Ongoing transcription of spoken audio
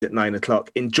at 9 o'clock.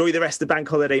 Enjoy the rest of Bank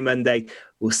Holiday Monday.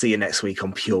 We'll see you next week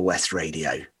on Pure West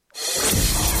Radio.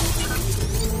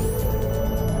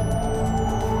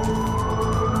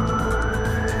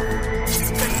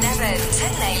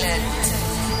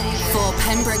 For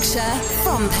Pembrokeshire,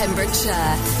 from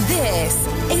Pembrokeshire, this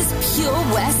is Pure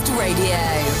West Radio.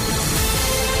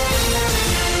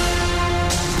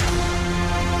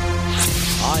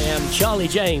 I am Charlie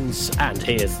James, and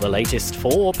here's the latest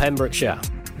for Pembrokeshire.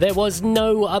 There was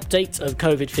no update of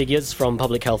COVID figures from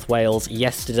Public Health Wales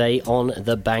yesterday on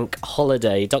the bank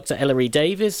holiday. Dr Ellery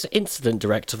Davies, Incident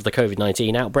Director of the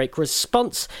COVID-19 Outbreak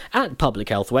Response at Public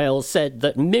Health Wales, said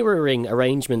that mirroring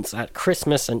arrangements at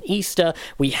Christmas and Easter,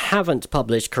 we haven't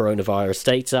published coronavirus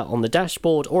data on the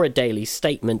dashboard or a daily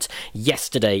statement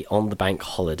yesterday on the bank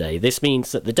holiday. This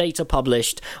means that the data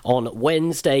published on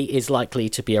Wednesday is likely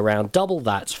to be around double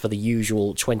that for the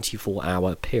usual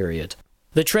 24-hour period.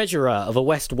 The treasurer of a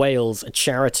West Wales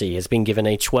charity has been given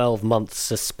a 12-month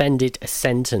suspended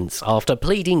sentence after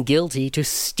pleading guilty to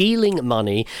stealing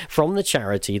money from the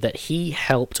charity that he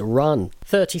helped run.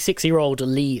 36-year-old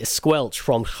Lee Squelch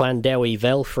from Llandewi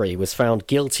Felfrey was found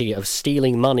guilty of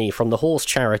stealing money from the horse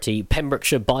charity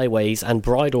Pembrokeshire Byways and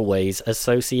Bridleways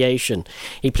Association.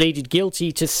 He pleaded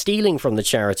guilty to stealing from the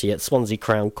charity at Swansea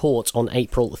Crown Court on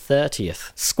April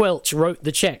 30th. Squelch wrote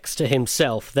the cheques to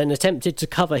himself, then attempted to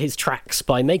cover his tracks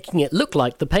by making it look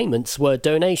like the payments were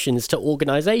donations to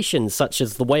organisations such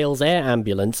as the Wales Air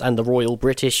Ambulance and the Royal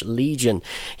British Legion.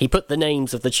 He put the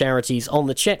names of the charities on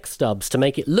the cheque stubs to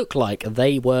make it look like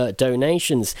they were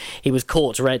donations. He was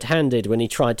caught red-handed when he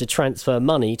tried to transfer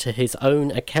money to his own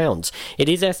account. It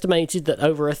is estimated that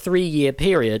over a 3-year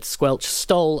period, Squelch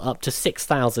stole up to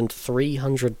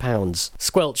 £6,300.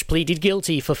 Squelch pleaded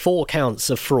guilty for 4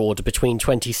 counts of fraud between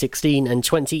 2016 and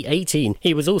 2018.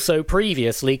 He was also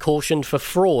previously cautioned for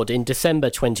fraud in December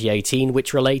 2018,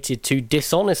 which related to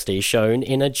dishonesty shown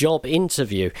in a job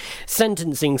interview.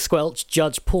 Sentencing Squelch,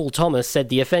 Judge Paul Thomas said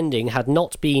the offending had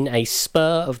not been a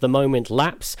spur-of-the-moment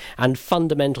lapse and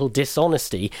fundamental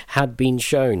dishonesty had been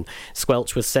shown.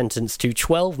 Squelch was sentenced to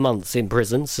 12 months in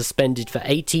prison, suspended for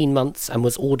 18 months, and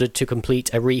was ordered to complete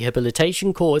a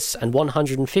rehabilitation course and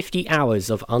 150 hours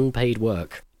of unpaid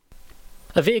work.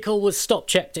 A vehicle was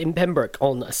stop-checked in Pembroke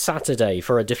on Saturday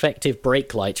for a defective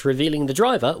brake light, revealing the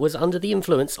driver was under the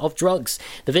influence of drugs.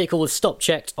 The vehicle was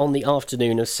stop-checked on the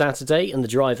afternoon of Saturday, and the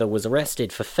driver was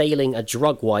arrested for failing a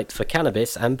drug wipe for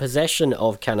cannabis and possession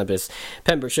of cannabis.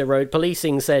 Pembrokeshire Road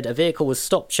Policing said a vehicle was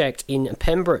stop-checked in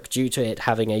Pembroke due to it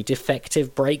having a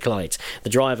defective brake light. The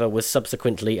driver was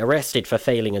subsequently arrested for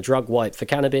failing a drug wipe for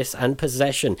cannabis and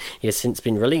possession. He has since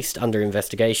been released under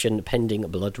investigation pending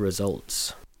blood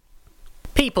results.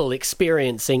 People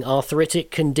experiencing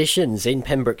arthritic conditions in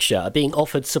Pembrokeshire are being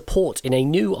offered support in a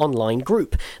new online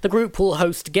group. The group will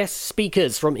host guest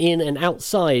speakers from in and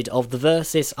outside of the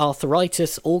Versus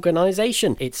Arthritis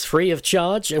organisation. It's free of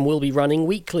charge and will be running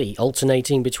weekly,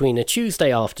 alternating between a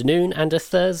Tuesday afternoon and a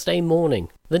Thursday morning.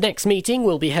 The next meeting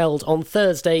will be held on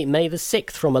Thursday, May the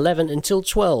 6th from 11 until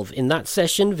 12. In that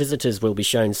session, visitors will be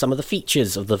shown some of the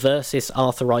features of the Versus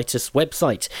Arthritis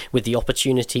website, with the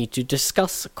opportunity to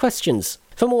discuss questions.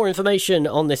 For more information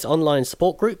on this online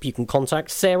support group, you can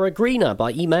contact Sarah Greener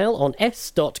by email on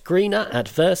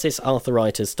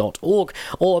s.greener@versusarthritis.org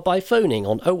or by phoning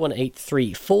on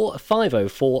 01834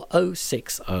 504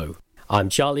 060. I'm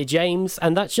Charlie James,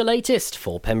 and that's your latest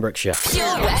for Pembrokeshire.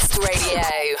 Pure West Radio.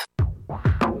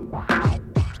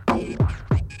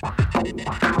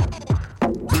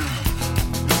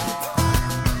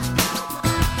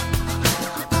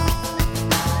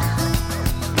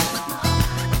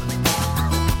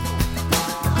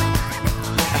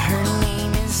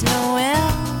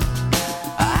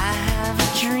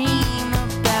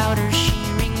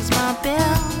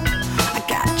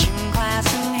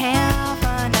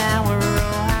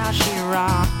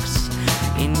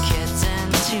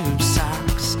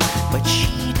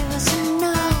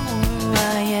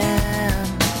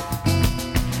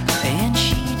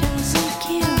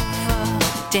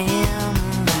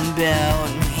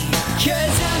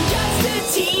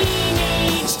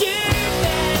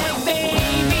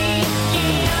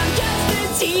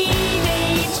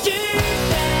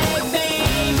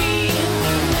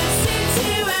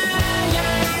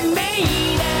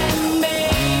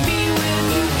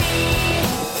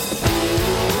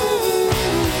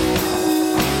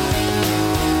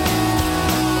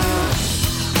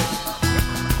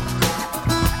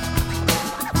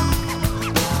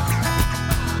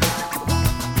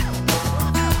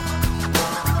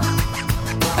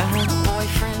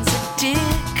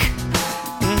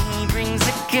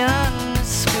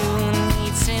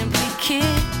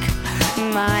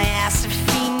 I asked if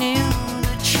he knew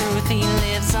the truth. He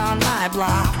lives on my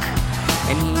block,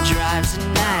 and he drives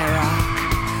an IROC,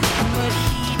 but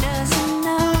he doesn't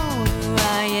know who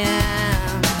I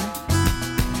am,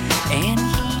 and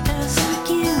he doesn't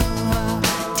give a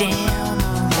damn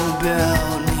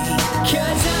about me.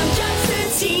 'Cause I'm just a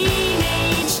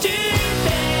teenage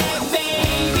dirtbag,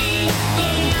 baby.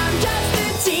 Yeah, I'm just a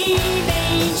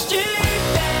teenage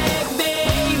dirtbag,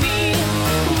 baby.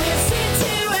 Listen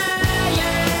to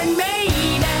Iron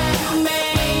Maiden,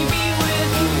 maybe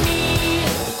with me.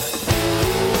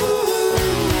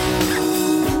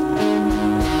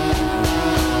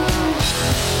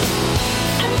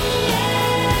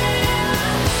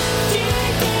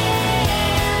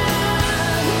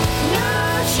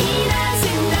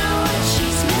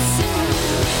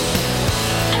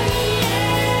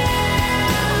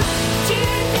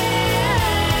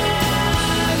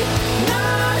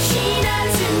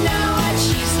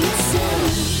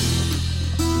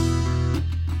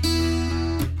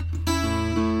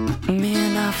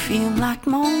 Man, I feel like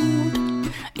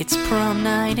mold. It's prom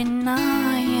night and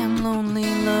I am lonely,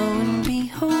 lo and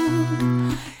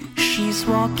behold. She's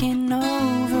walking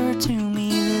over to me,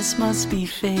 this must be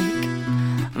fake.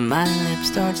 My lip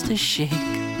starts to shake.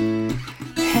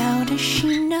 How does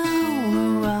she know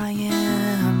who I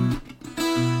am?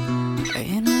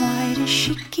 And why does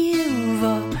she give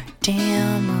a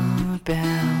damn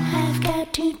about? I've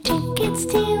got 2 tickets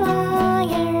to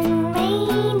Iron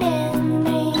Maiden,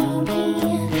 baby.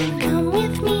 Come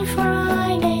with me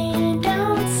Friday,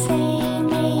 don't say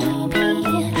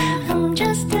maybe. I'm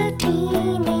just a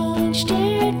teenage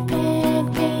dirtbag,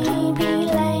 baby,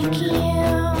 like you.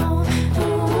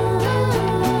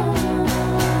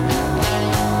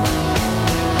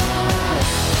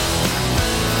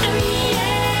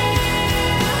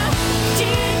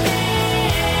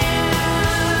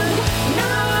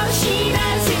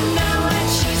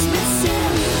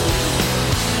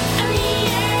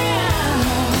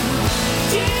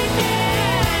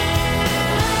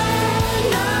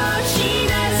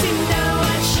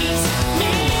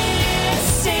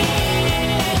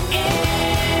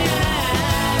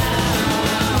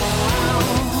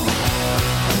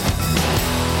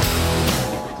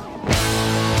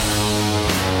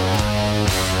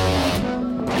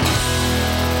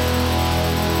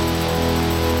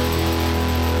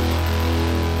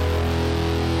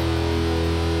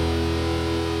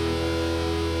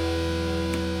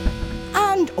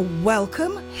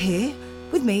 Welcome here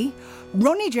with me,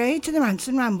 Ronnie J, to the Rants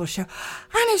and Ramble Show. And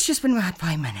it's just been about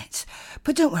 5 minutes,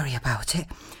 but don't worry about it.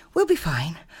 We'll be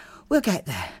fine. We'll get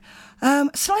there.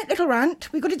 Slight little rant.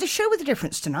 We've got a show with a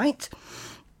difference tonight.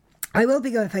 I will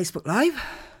be going Facebook Live.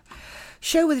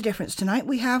 Show with a difference tonight.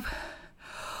 We have...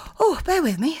 Oh, bear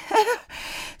with me.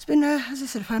 It's been, as I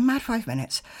said, a mad 5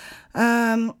 minutes.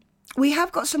 We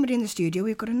have got somebody in the studio.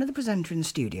 We've got another presenter in the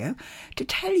studio to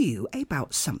tell you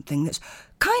about something that's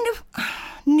kind of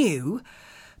new,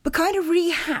 but kind of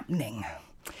re-happening.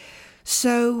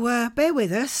 So bear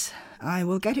with us. I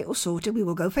will get it all sorted. We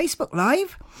will go Facebook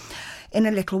Live in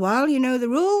a little while. You know the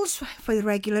rules for the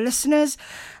regular listeners.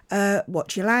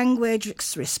 Watch your language,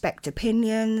 respect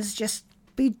opinions, just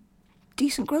be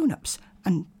decent grown-ups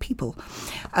and people.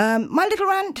 My little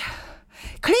rant,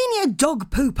 clean your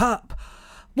dog poop up.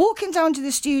 Walking down to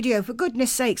the studio, for goodness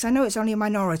sakes, I know it's only a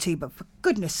minority, but for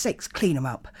goodness sakes, clean them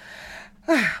up.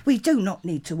 We do not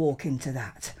need to walk into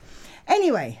that.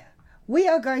 Anyway, we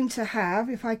are going to have,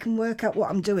 if I can work out what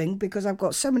I'm doing, because I've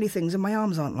got so many things and my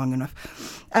arms aren't long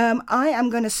enough, I am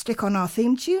going to stick on our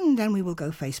theme tune, and then we will go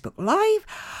Facebook Live.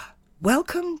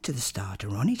 Welcome to the start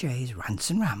of Ronnie J's Rants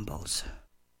and Rambles.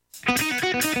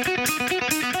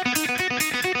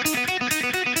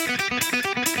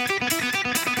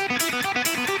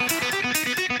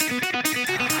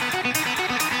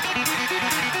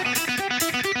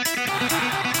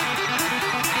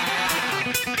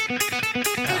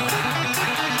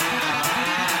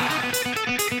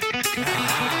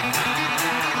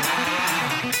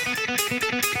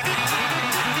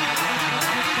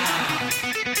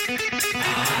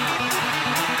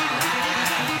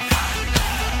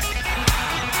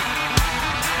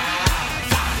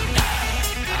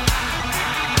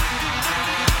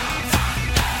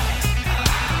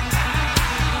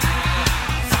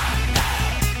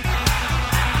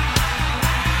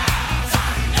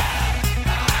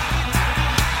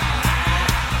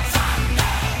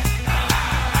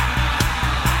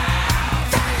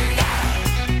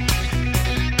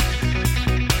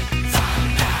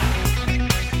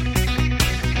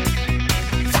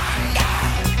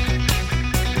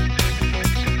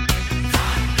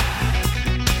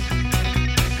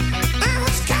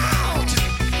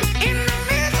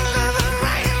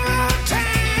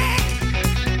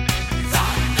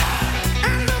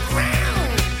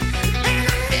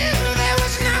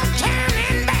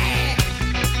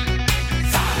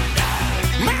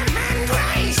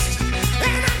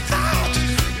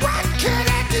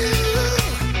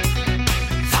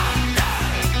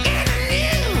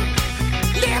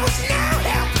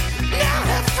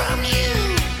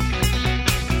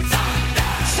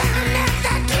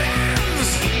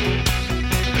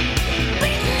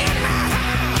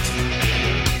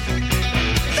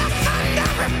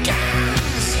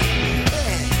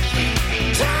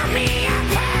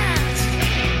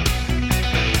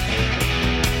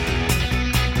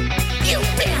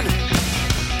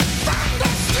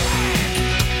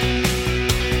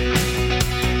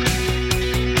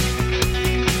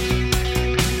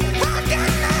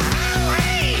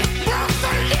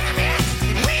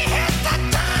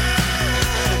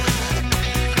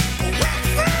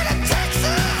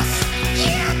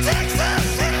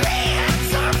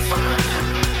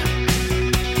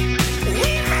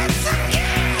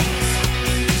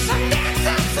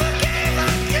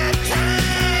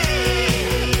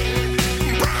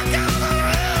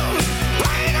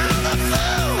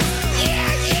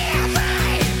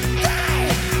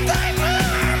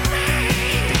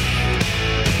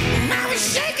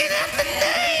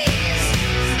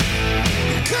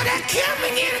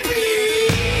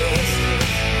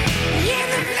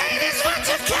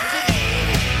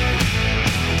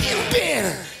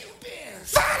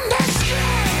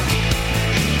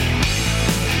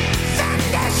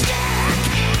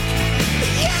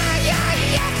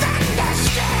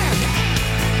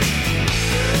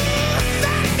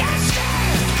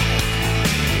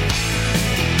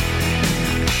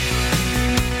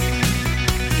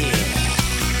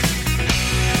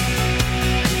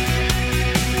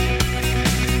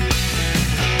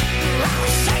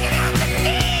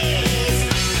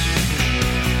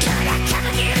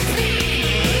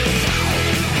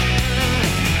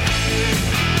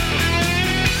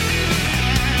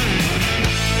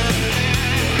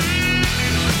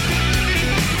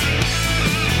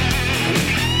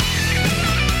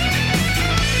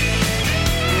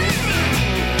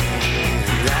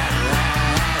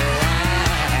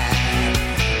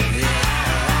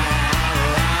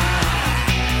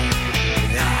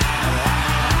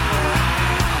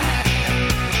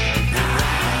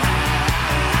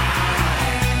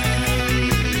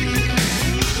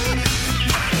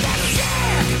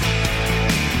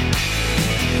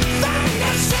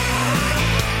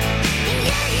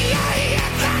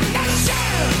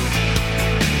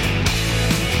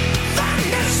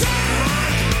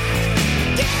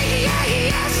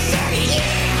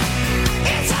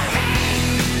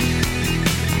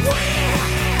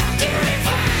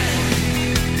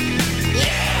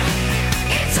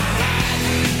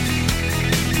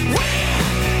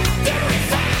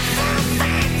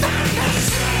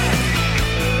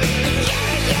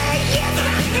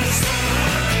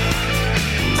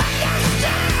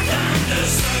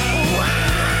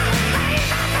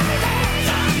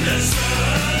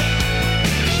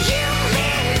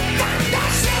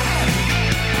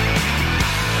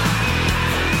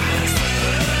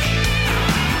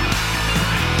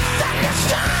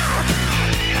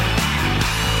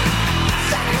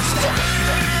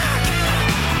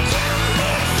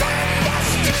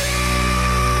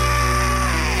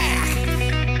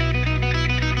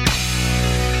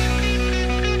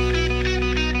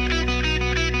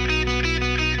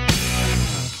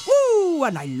 Oh,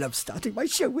 and I love starting my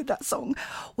show with that song.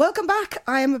 Welcome back.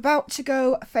 I am about to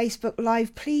go Facebook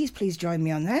Live. Please join me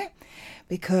on there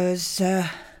because,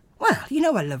 well, you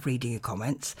know I love reading your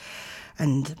comments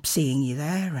and seeing you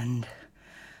there, and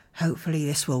hopefully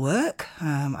this will work.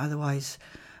 Otherwise,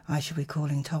 I shall be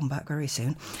calling Tom back very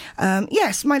soon.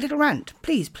 Yes, my little rant.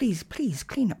 Please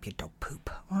clean up your dog poop,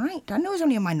 all right? I know it's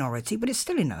only a minority, but it's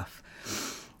still enough.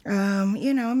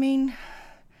 You know, I mean,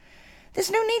 there's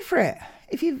no need for it.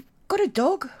 If you've got a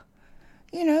dog,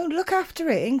 you know, look after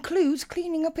it. It includes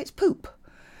cleaning up its poop,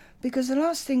 because the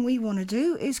last thing we want to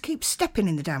do is keep stepping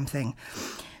in the damn thing.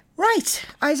 Right,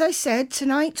 as I said,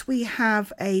 tonight we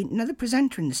have another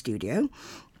presenter in the studio.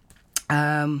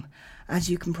 As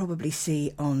you can probably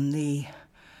see on the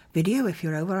video, if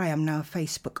you're over, I am now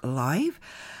Facebook Live.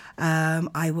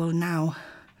 I will now,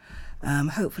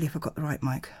 hopefully if I've got the right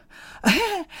mic,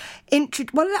 I'll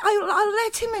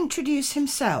let him introduce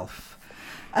himself.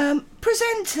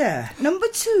 Presenter number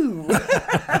 2.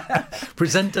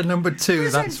 Presenter number 2,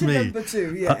 that's me. Presenter number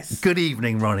 2, yes. Good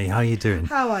evening, Ronnie. How are you doing?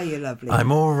 How are you, lovely?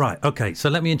 I'm all right. Okay, so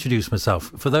let me introduce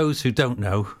myself. For those who don't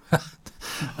know,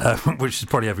 which is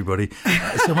probably everybody.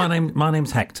 So my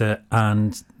name's Hector,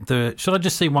 and should I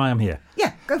just say why I'm here?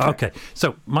 Yeah, go for it. Okay,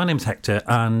 so my name's Hector,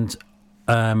 and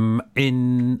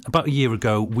in about a year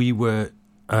ago, we were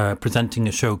presenting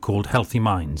a show called Healthy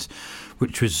Minds,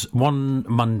 which was one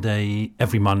Monday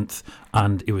every month,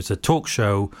 and it was a talk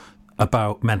show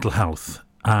about mental health.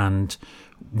 And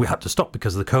we had to stop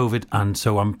because of the COVID, and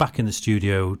so I'm back in the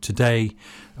studio today,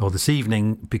 or this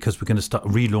evening, because we're going to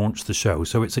relaunch the show.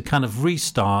 So it's a kind of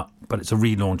restart, but it's a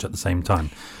relaunch at the same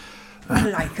time.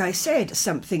 Like I said,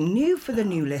 something new for the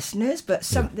new listeners, but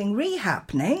something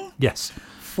re-happening. Yes.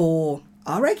 For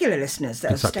our regular listeners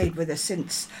that Exactly. have stayed with us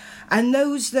since. And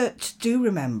those that do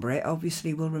remember it,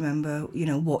 obviously will remember, you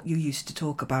know, what you used to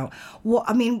talk about.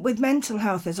 With mental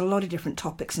health, there's a lot of different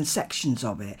topics and sections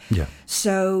of it. Yeah.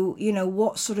 So, you know,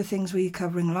 what sort of things were you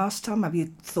covering last time? Have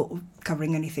you thought of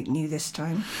covering anything new this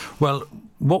time? Well,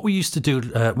 what we used to do,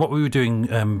 what we were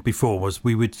doing before was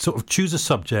we would sort of choose a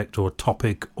subject or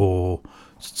topic or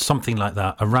something like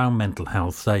that around mental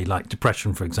health, say like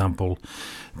depression, for example.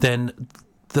 Then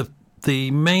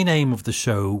the main aim of the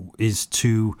show is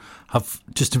to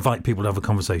just invite people to have a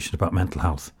conversation about mental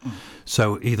health.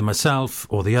 So either myself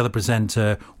or the other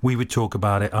presenter, we would talk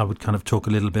about it. I would kind of talk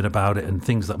a little bit about it and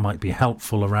things that might be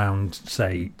helpful around,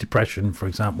 say, depression, for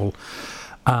example.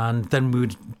 And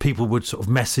then people would sort of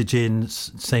message in,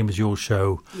 same as your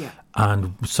show. Yeah.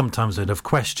 And sometimes they'd have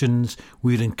questions.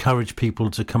 We'd encourage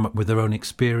people to come up with their own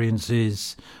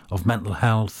experiences of mental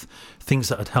health, things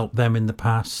that had helped them in the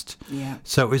past. Yeah.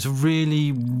 So it was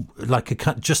really like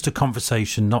just a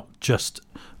conversation, not just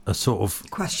a sort of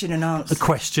Question and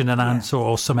answer.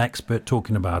 Or some expert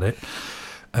talking about it.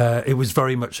 It was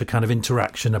very much a kind of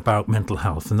interaction about mental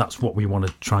health, and that's what we want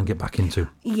to try and get back into.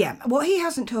 Yeah. What he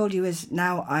hasn't told you is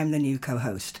now I'm the new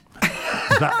co-host.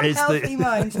 That is Healthy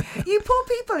Minds. You poor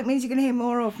people, it means you're going to hear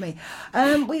more of me.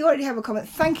 We already have a comment.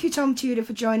 Thank you, Tom Tudor,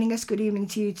 for joining us. Good evening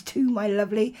to you too, my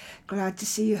lovely. Glad to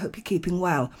see you. Hope you're keeping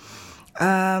well.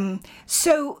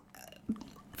 So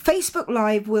Facebook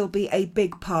Live will be a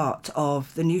big part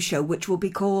of the new show, which will be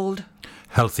called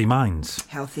Healthy Minds.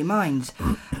 Healthy Minds.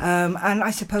 And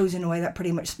I suppose in a way that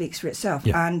pretty much speaks for itself.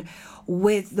 Yeah. And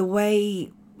with the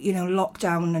way, you know,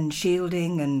 lockdown and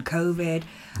shielding and COVID,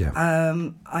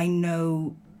 I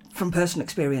know from personal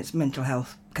experience mental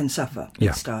health can suffer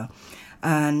with Star.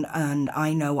 And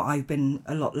I know I've been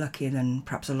a lot luckier than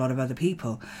perhaps a lot of other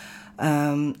people.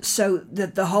 So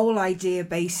the whole idea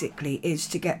basically is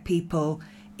to get people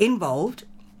involved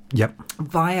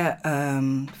via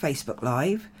Facebook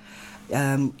Live.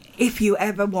 If you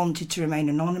ever wanted to remain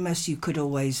anonymous, you could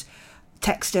always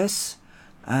text us.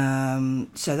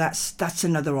 So that's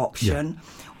another option.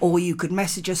 Or you could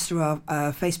message us through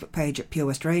our Facebook page at Pure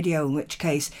West Radio, in which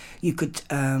case you could,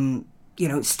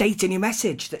 state in your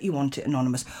message that you want it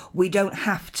anonymous. We don't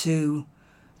have to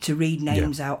read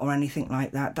names out or anything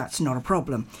like that. That's not a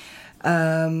problem.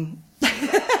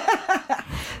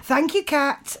 Thank you,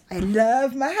 Kat. I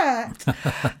love my hat.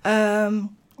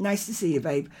 Nice to see you,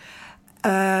 babe.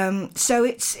 So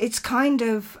it's kind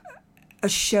of a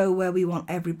show where we want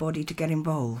everybody to get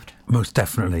involved. Most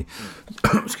definitely.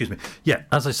 Excuse me. Yeah,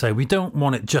 as I say, we don't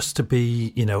want it just to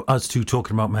be, you know, us two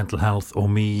talking about mental health or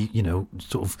me, you know,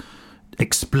 sort of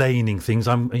explaining things.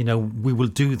 We will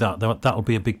do that. That'll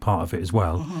be a big part of it as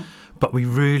well. Mm-hmm. But we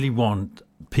really want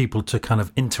people to kind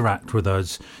of interact with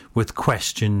us with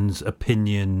questions,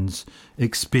 opinions,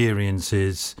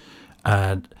 experiences,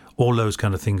 and all those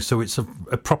kind of things. So it's a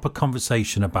proper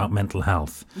conversation about mental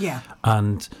health. Yeah.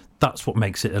 And that's what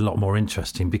makes it a lot more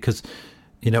interesting, because,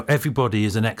 you know, everybody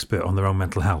is an expert on their own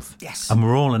mental health. Yes. And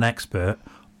we're all an expert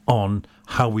on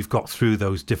how we've got through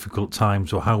those difficult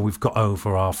times, or how we've got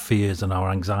over our fears and our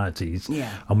anxieties.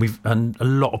 Yeah. And a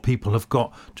lot of people have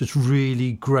got just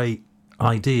really great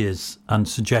ideas and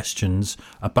suggestions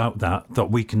about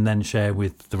that we can then share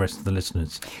with the rest of the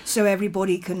listeners. So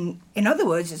everybody can, in other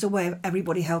words, it's a way of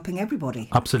everybody helping everybody.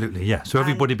 Absolutely, yeah. So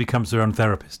everybody becomes their own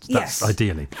therapist. That's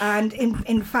ideally. And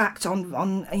in fact, on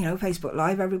Facebook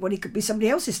Live, everybody could be somebody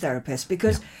else's therapist,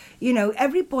 because, you know,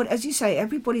 everybody, as you say,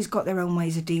 everybody's got their own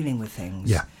ways of dealing with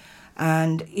things. Yeah.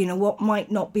 And, you know, what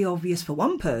might not be obvious for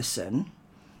one person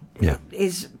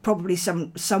is probably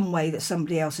some way that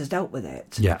somebody else has dealt with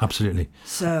it. Yeah, absolutely.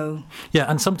 So... Yeah,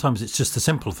 and sometimes it's just the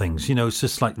simple things. You know, it's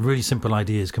just like really simple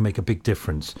ideas can make a big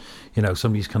difference. You know,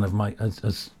 somebody's kind of might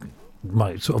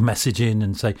sort of message in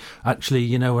and say, actually,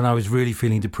 you know, when I was really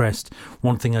feeling depressed,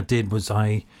 one thing I did was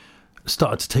I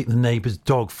started to take the neighbour's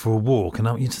dog for a walk, and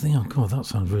you just think, oh God, that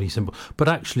sounds really simple. But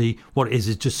actually what it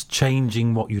is just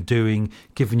changing what you're doing,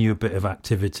 giving you a bit of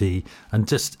activity, and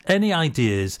just any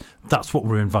ideas. That's what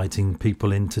we're inviting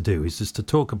people in to do, is just to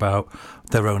talk about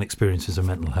their own experiences of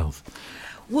mental health.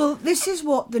 Well, this is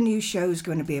what the new show is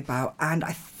going to be about, and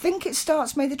I think it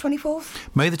starts May the 24th?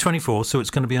 May the 24th, so it's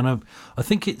going to be I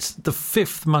think it's the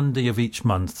 5th Monday of each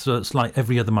month, so it's like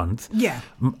every other month. Yeah.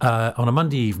 On a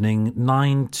Monday evening,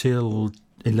 9 till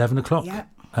 11 o'clock. Yeah.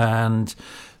 And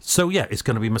so, yeah, it's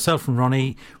going to be myself and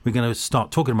Ronnie. We're going to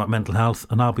start talking about mental health,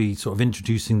 and I'll be sort of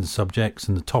introducing the subjects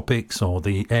and the topics or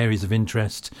the areas of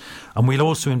interest. And we'll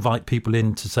also invite people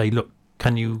in to say, look,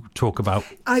 can you talk about...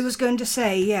 I was going to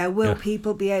say, will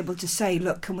people be able to say,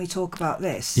 look, can we talk about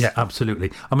this? Yeah,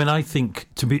 absolutely. I mean, I think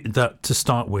to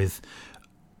start with,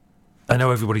 I know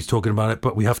everybody's talking about it,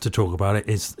 but we have to talk about it,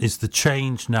 is the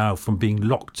change now from being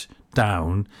locked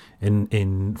down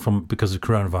because of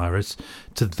coronavirus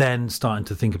to then starting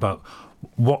to think about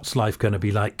what's life going to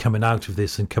be like coming out of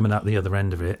this and coming out the other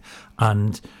end of it,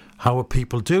 and how are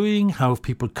people doing? How have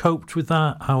people coped with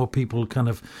that? How are people kind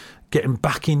of getting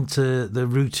back into the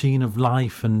routine of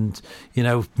life and, you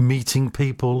know, meeting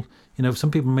people? You know,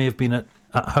 some people may have been at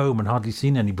home and hardly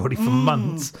seen anybody for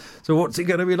months. So what's it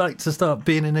going to be like to start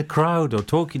being in a crowd or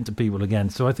talking to people again?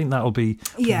 So I think that'll be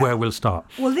where we'll start.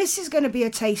 Well, this is going to be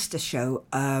a taster show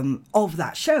of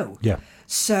that show. Yeah.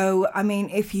 So, I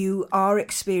mean, if you are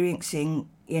experiencing,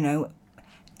 you know,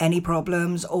 any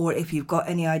problems, or if you've got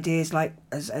any ideas, like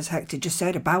as Hector just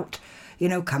said, about, you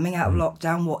know, coming out of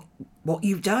lockdown, what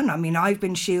you've done. I mean, I've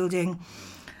been shielding.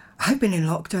 I've been in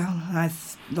lockdown. A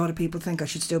lot of people think I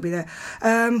should still be there.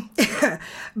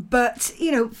 But,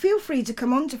 you know, feel free to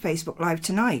come on to Facebook Live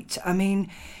tonight. I mean,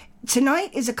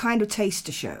 tonight is a kind of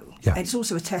taster show. Yeah. It's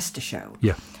also a tester show.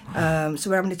 Yeah.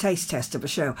 So we're having a taste test of a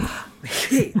show.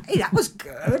 Hey, that was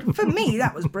good. For me,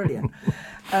 that was brilliant.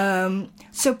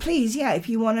 So please, if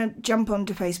you want to jump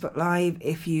onto Facebook Live,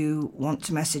 if you want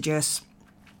to message us,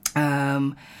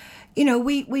 you know,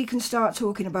 we can start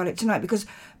talking about it tonight, because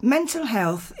mental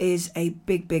health is a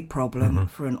big problem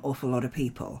for an awful lot of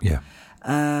people. Yeah.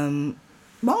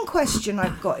 One question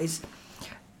I've got is,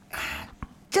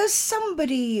 does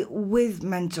somebody with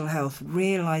mental health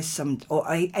realise or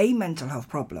a mental health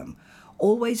problem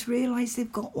always realise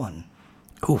they've got one?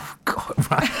 Oh, God,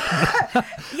 right.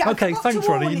 Okay, thanks,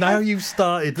 Ronnie. Now you've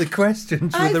started the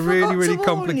questions with a really, really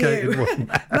complicated one.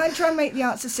 I try and make the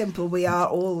answer simple. We are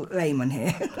all laymen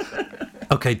here.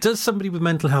 Okay, does somebody with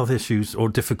mental health issues or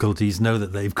difficulties know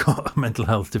that they've got mental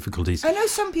health difficulties? I know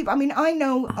some people. I mean, I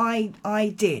know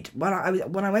I did. When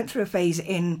I went through a phase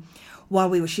while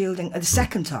we were shielding the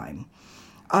second time,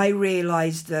 I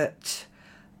realised that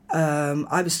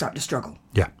I was starting to struggle.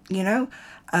 Yeah. You know?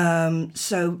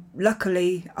 So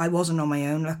luckily I wasn't on my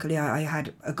own. Luckily I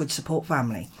had a good support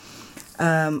family.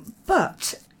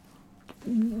 But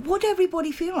would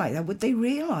everybody feel like that? Would they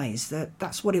realise that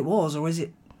that's what it was, or is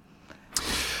it...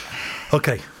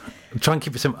 Okay, try and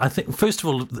keep it simple. I think, first of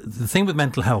all, the thing with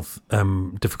mental health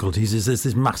difficulties is there's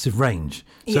this massive range.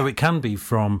 So it can be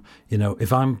from, you know,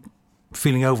 if I'm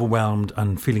feeling overwhelmed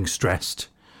and feeling stressed,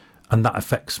 and that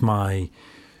affects my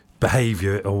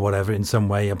behaviour or whatever in some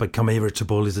way, I become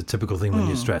irritable is a typical thing when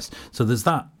you're stressed. So there's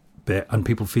that bit, and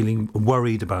people feeling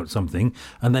worried about something.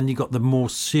 And then you got the more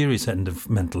serious end of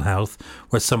mental health,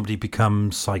 where somebody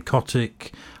becomes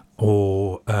psychotic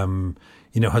or,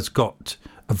 you know, has got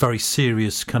a very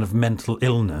serious kind of mental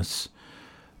illness.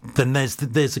 Then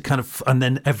there's a kind of, and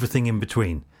then everything in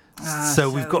between. So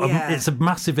we've got it's a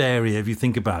massive area if you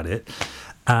think about it.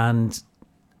 And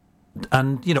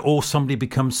and or somebody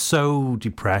becomes so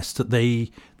depressed that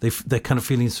they're kind of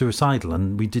feeling suicidal,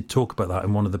 and we did talk about that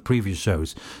in one of the previous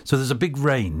shows. So there's a big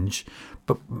range,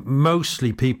 but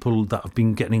mostly people that have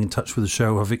been getting in touch with the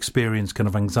show have experienced kind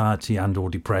of anxiety and or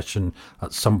depression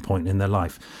at some point in their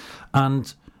life.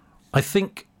 And I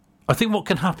think what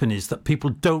can happen is that people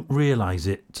don't realise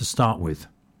it to start with.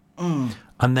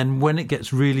 And then when it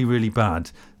gets really, really bad,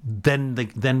 then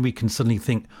we can suddenly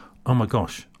think, oh my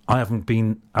gosh, I haven't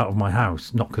been out of my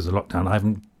house, not because of lockdown, I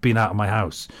haven't been out of my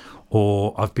house,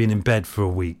 or I've been in bed for a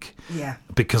week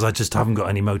because I just haven't got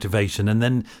any motivation. And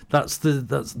then that's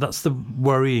the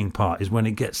worrying part, is when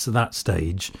it gets to that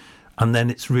stage, and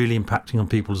then it's really impacting on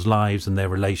people's lives and their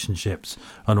relationships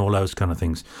and all those kind of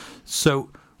things. So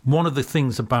one of the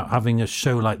things about having a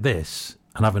show like this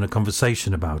and having a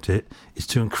conversation about it is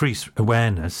to increase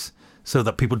awareness so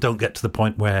that people don't get to the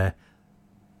point where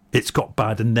it's got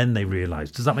bad and then they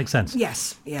realise. Does that make sense?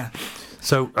 Yes, yeah.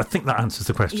 So I think that answers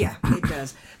the question. Yeah, it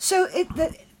does. So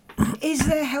is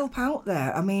there help out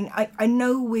there? I mean, I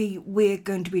know we're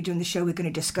going to be doing the show, we're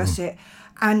going to discuss it,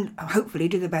 and hopefully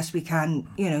do the best we can,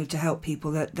 to help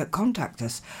people that contact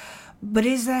us. But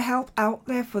is there help out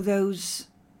there for those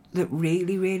that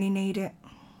really, really need it?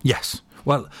 Yes.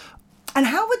 Well... And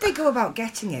how would they go about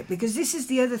getting it? Because this is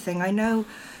the other thing. I know,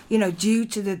 due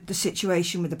to the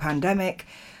situation with the pandemic,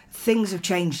 things have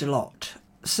changed a lot.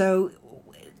 So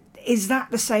is that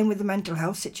the same with the mental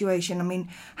health situation? I mean,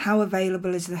 how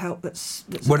available is the help that's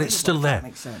well, it's still there. That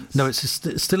makes sense. No, it's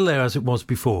still there as it was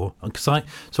before. So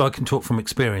I can talk from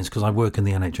experience, because I work in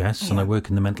the NHS and I work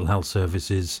in the mental health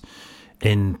services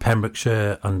in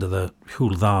Pembrokeshire under the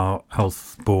Hywel Dda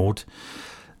Health Board.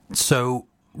 So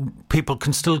people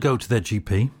can still go to their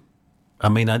GP. I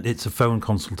mean, it's a phone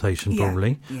consultation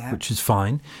probably, which is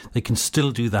fine. They can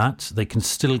still do that. They can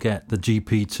still get the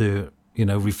GP to,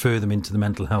 refer them into the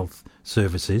mental health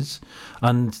services.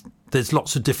 And there's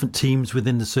lots of different teams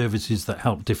within the services that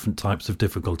help different types of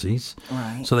difficulties.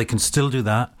 Right. So they can still do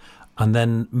that. And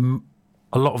then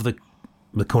a lot of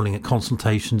they're calling it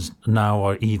consultations now,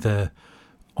 are either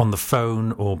on the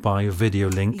phone or by a video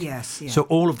link. Yes, yeah. So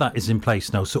all of that is in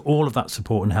place now. So all of that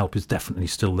support and help is definitely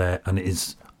still there, and it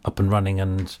is up and running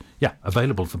and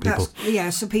available for people.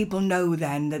 So people know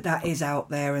then that is out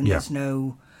there, and there's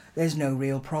no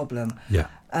real problem. Yeah.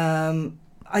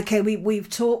 Okay, we've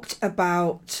talked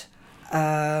about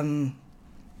the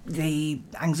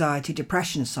anxiety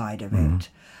depression side of it.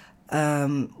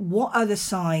 What other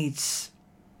sides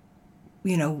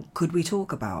could we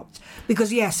talk about?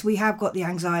 Because yes, we have got the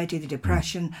anxiety, the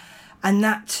depression, and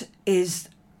that is,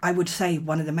 I would say,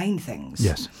 one of the main things.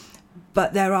 Yes.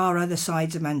 But there are other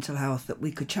sides of mental health that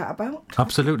we could chat about.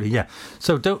 Absolutely, yeah.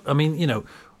 So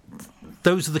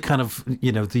those are the kind of,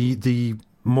 the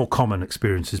more common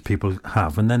experiences people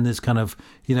have. And then there's kind of,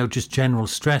 just general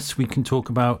stress we can talk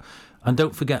about. And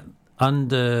don't forget,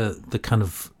 under the kind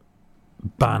of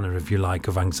banner, if you like,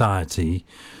 of anxiety,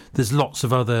 there's lots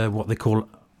of other, what they call,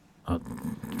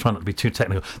 try not to be too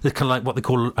technical, they're kind of like what they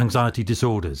call anxiety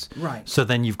disorders. Right. So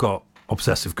then you've got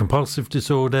obsessive compulsive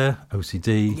disorder,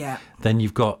 OCD. Yeah. Then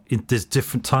there's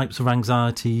different types of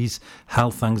anxieties,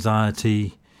 health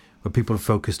anxiety, where people are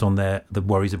focused on the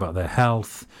worries about their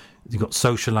health. You've got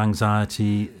social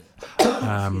anxiety,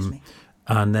 Excuse me.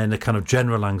 and then a kind of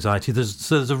general anxiety.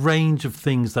 There's a range of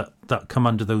things that come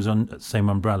under those same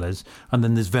umbrellas, and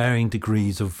then there's varying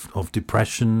degrees of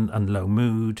depression and low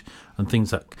mood and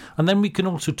things like. And then we can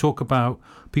also talk about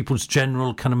people's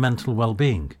general kind of mental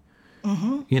well-being.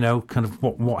 Mm-hmm. Kind of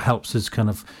what helps us kind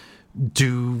of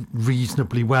do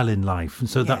reasonably well in life, and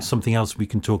so that's something else we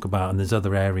can talk about. And there's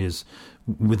other areas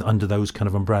under those kind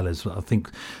of umbrellas, I think.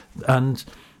 And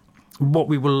what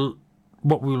we will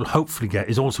hopefully get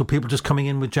is also people just coming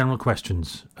in with general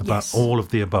questions about all of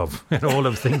the above and all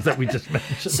of the things that we just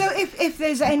mentioned. So if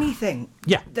there's anything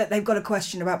that they've got a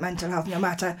question about mental health, no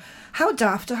matter how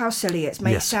daft or how silly it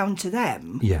may sound to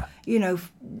them,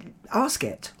 ask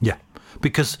it. Yeah,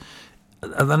 because...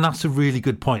 And that's a really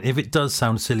good point. If it does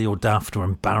sound silly or daft or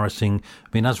embarrassing, I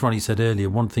mean, as Ronnie said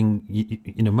earlier, one thing,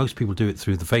 most people do it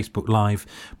through the Facebook Live,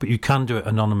 but you can do it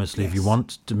anonymously if you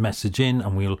want to message in,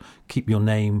 and we'll keep your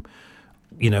name.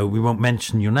 We won't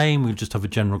mention your name. We'll just have a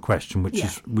general question, which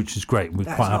is great. We're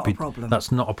quite happy.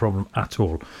 That's not a problem at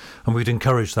all, and we'd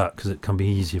encourage that because it can be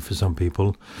easier for some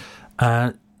people.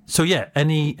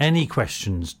 Any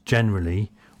questions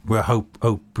generally, we're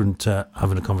open to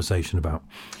having a conversation about.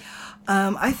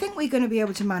 I think we're going to be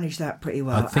able to manage that pretty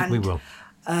well. I think we will.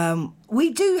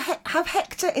 We do have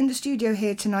Hector in the studio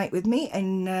here tonight with me,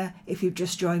 and if you've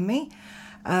just joined me,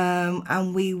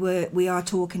 And we are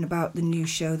talking about the new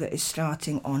show that is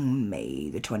starting on May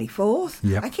the 24th.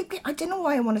 Yeah. I don't know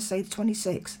why I want to say the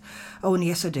 26th. Oh, and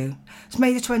yes, I do. It's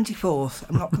May the 24th.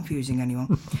 I'm not confusing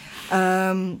anyone.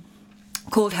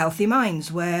 Called Healthy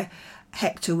Minds, where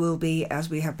Hector will be, as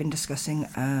we have been discussing,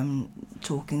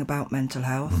 talking about mental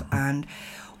health. And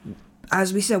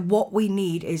as we said, what we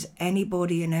need is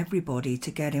anybody and everybody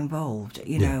to get involved,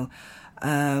 you know.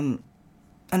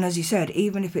 And as you said,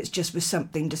 even if it's just with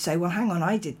something to say, well, hang on,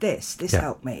 I did this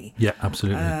helped me. Yeah,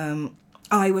 absolutely.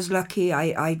 I was lucky.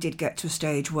 I did get to a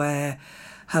stage where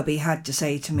hubby had to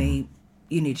say to me,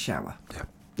 you need a shower. Yeah.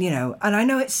 You know, and I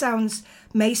know it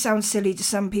may sound silly to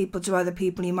some people, to other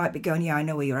people, you might be going, yeah, I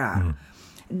know where you're at.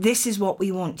 This is what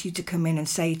we want you to come in and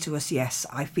say to us, yes,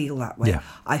 I feel that way. Yeah.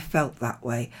 I felt that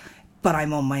way, but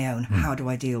I'm on my own. How do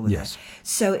I deal with it?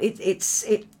 So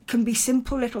it can be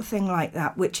simple little thing like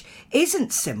that, which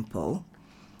isn't simple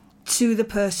to the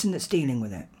person that's dealing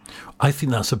with it. I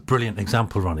think that's a brilliant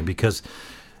example, Ronnie, because,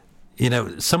 you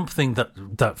know, something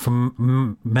that for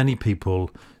many people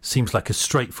seems like a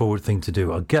straightforward thing to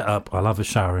do. I'll get up, I'll have a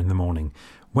shower in the morning.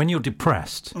 When you're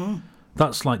depressed,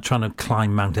 that's like trying to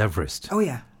climb Mount Everest. Oh,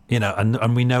 yeah. You know,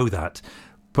 and we know that.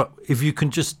 But if you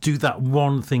can just do that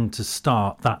one thing to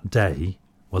start that day,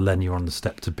 well, then you're on the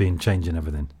step to changing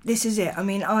everything. This is it. I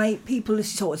mean, people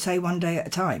sort of say one day at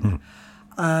a time.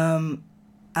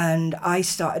 And I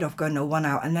started off going, no, 1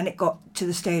 hour. And then it got to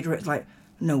the stage where it's like,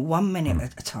 no, 1 minute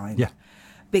at a time. Yeah.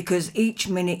 Because each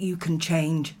minute you can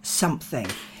change something.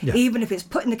 Yeah. Even if it's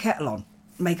putting the kettle on,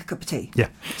 make a cup of tea. Yeah.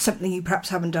 Something you perhaps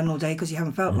haven't done all day because you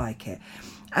haven't felt like it.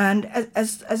 And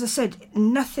as I said,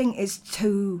 nothing is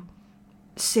too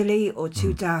silly or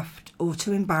too daft or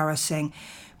too embarrassing,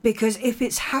 because if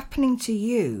it's happening to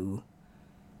you,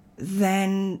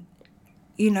 then,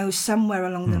 you know, somewhere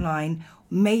along the line,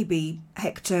 maybe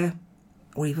Hector,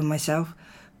 or even myself,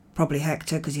 probably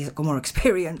Hector because he's got more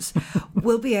experience,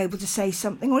 will be able to say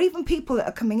something, or even people that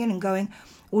are coming in and going,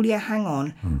 well, yeah, hang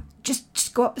on,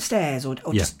 just go up the stairs, or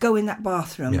just go in that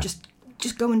bathroom, just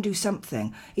go and do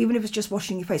something, even if it's just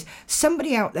washing your face.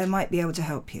 Somebody out there might be able to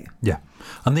help you. Yeah.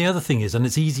 And the other thing is, and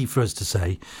it's easy for us to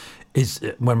say, is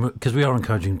because we are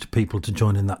encouraging people to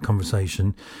join in that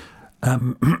conversation,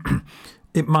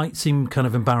 it might seem kind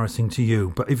of embarrassing to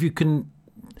you, but if you can,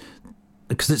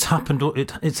 because it's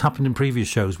happened in previous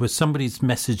shows where somebody's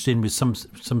messaged in with some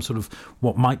sort of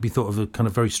what might be thought of a kind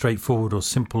of very straightforward or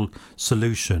simple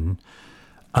solution,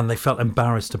 and they felt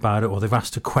embarrassed about it, or they've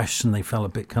asked a question they felt a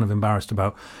bit kind of embarrassed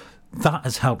about. That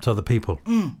has helped other people.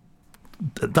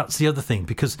 That's the other thing,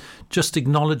 because just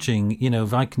acknowledging, you know,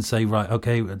 if I can say, right,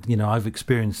 okay, you know, I've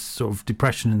experienced sort of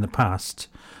depression in the past,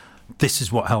 this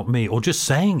is what helped me, or just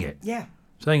saying it. Yeah.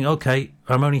 Saying, okay,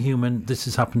 I'm only human, this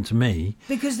has happened to me.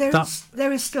 Because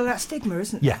there is still that stigma,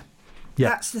 isn't there? Yeah.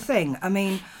 That's the thing. I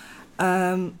mean,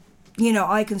 you know,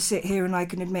 I can sit here and I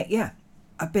can admit, yeah,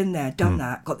 I've been there, done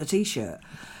that, got the T-shirt.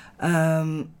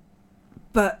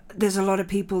 But there's a lot of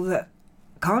people that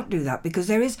can't do that, because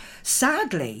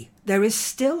sadly, there is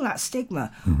still that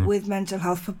stigma with mental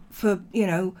health for, you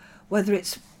know, whether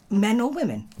it's men or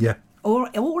women. Yeah.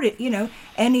 Or you know,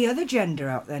 any other gender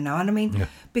out there now. And I mean,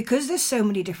 because there's so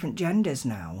many different genders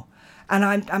now, and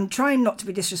I'm trying not to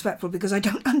be disrespectful because I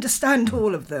don't understand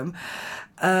all of them,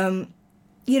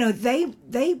 you know,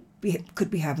 they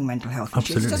could be having mental health issues.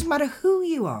 Absolutely. It doesn't matter who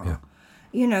you are. Yeah.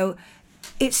 You know,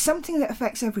 it's something that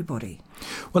affects everybody.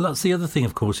 Well, that's the other thing,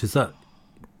 of course, is that,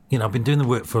 you know, I've been doing the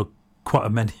work for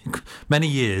quite many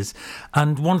years,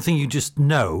 and one thing you just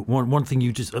know, one thing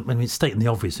you just, I mean, it's stating the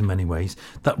obvious in many ways,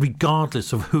 that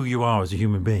regardless of who you are as a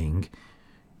human being,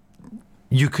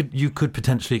 you could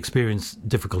potentially experience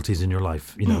difficulties in your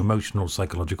life, you know, emotional,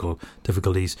 psychological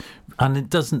difficulties, and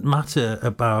it doesn't matter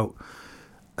about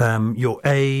your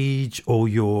age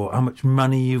or how much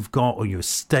money you've got, or your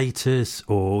status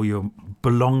or your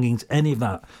belongings, any of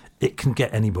that. It can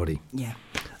get anybody. Yeah.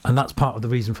 And that's part of the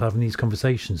reason for having these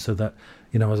conversations, so that,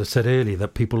 you know, as I said earlier,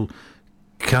 that people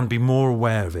can be more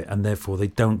aware of it, and therefore they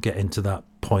don't get into that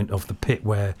point of the pit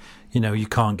where, you know, you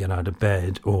can't get out of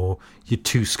bed, or you're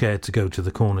too scared to go to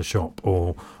the corner shop,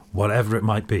 or whatever it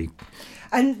might be.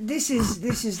 And this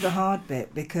is the hard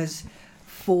bit, because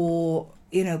for,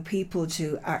 you know, people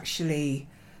to actually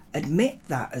admit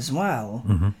that as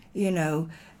well, you know,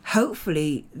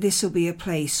 hopefully this will be a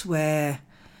place where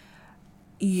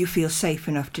you feel safe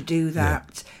enough to do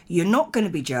that. You're not going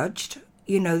to be judged.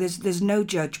 You know, there's no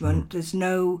judgment. There's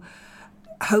no,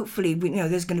 hopefully, you know,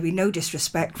 there's going to be no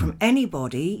disrespect from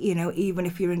anybody, you know, even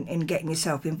if you're in getting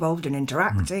yourself involved and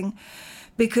interacting,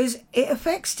 because it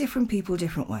affects different people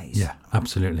different ways. Yeah,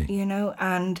 absolutely. You know,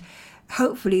 and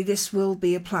hopefully this will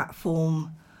be a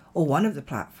platform, or one of the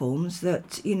platforms,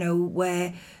 that,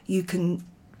 where you can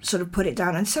sort of put it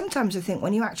down. And sometimes I think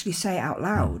when you actually say it out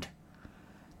loud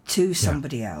to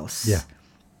somebody else,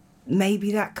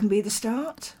 maybe that can be the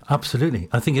start. Absolutely.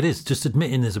 I think it is. Just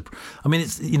admitting there's I mean,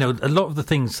 it's, a lot of the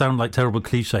things sound like terrible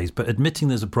cliches, but admitting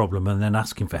there's a problem and then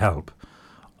asking for help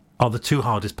are the two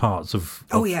hardest parts of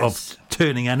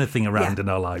turning anything around in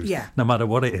our lives, no matter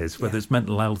what it is, whether it's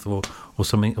mental health or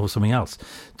something else.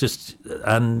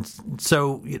 And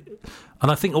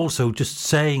I think also just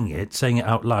saying it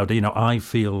out loud, I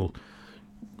feel,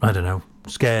 I don't know,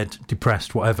 scared,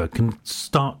 depressed, whatever, can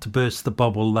start to burst the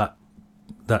bubble that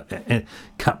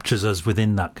captures us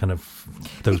within that kind of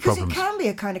those problems. Because it can be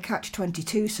a kind of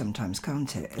catch-22 sometimes,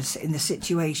 can't it? It's in the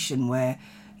situation where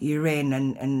you're in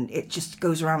and it just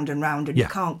goes round and round and you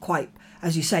can't quite,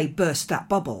 as you say, burst that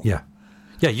bubble. Yeah,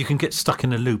 you can get stuck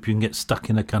in a loop. You can get stuck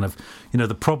in a kind of,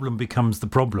 the problem becomes the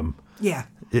problem. Yeah.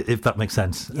 If that makes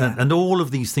sense. Yeah. And all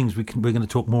of these things we're going to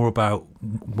talk more about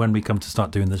when we come to start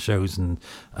doing the shows and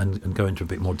go into a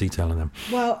bit more detail on them.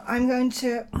 Well, I'm going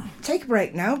to take a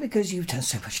break now because you've done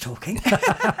so much talking.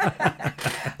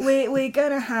 We're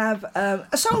going to have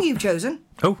a song you've chosen.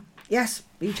 Oh. Yes,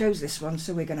 you chose this one,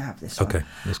 so we're going to have this one. Okay,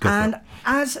 let's go And for it.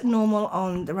 as normal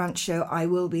on the Rant Show, I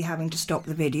will be having to stop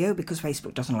the video because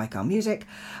Facebook doesn't like our music,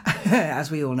 as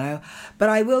we all know. But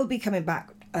I will be coming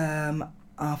back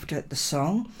after the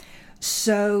song.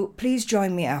 So please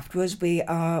join me afterwards. We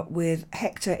are with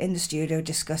Hector in the studio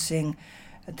discussing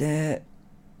the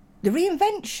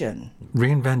reinvention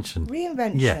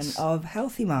Yes. of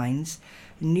Healthy Minds,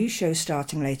 a new show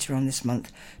starting later on this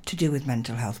month to do with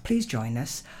mental health. Please join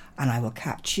us, and I will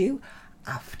catch you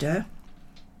after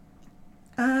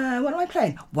what am I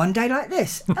playing? One Day Like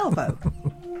This, Elbow.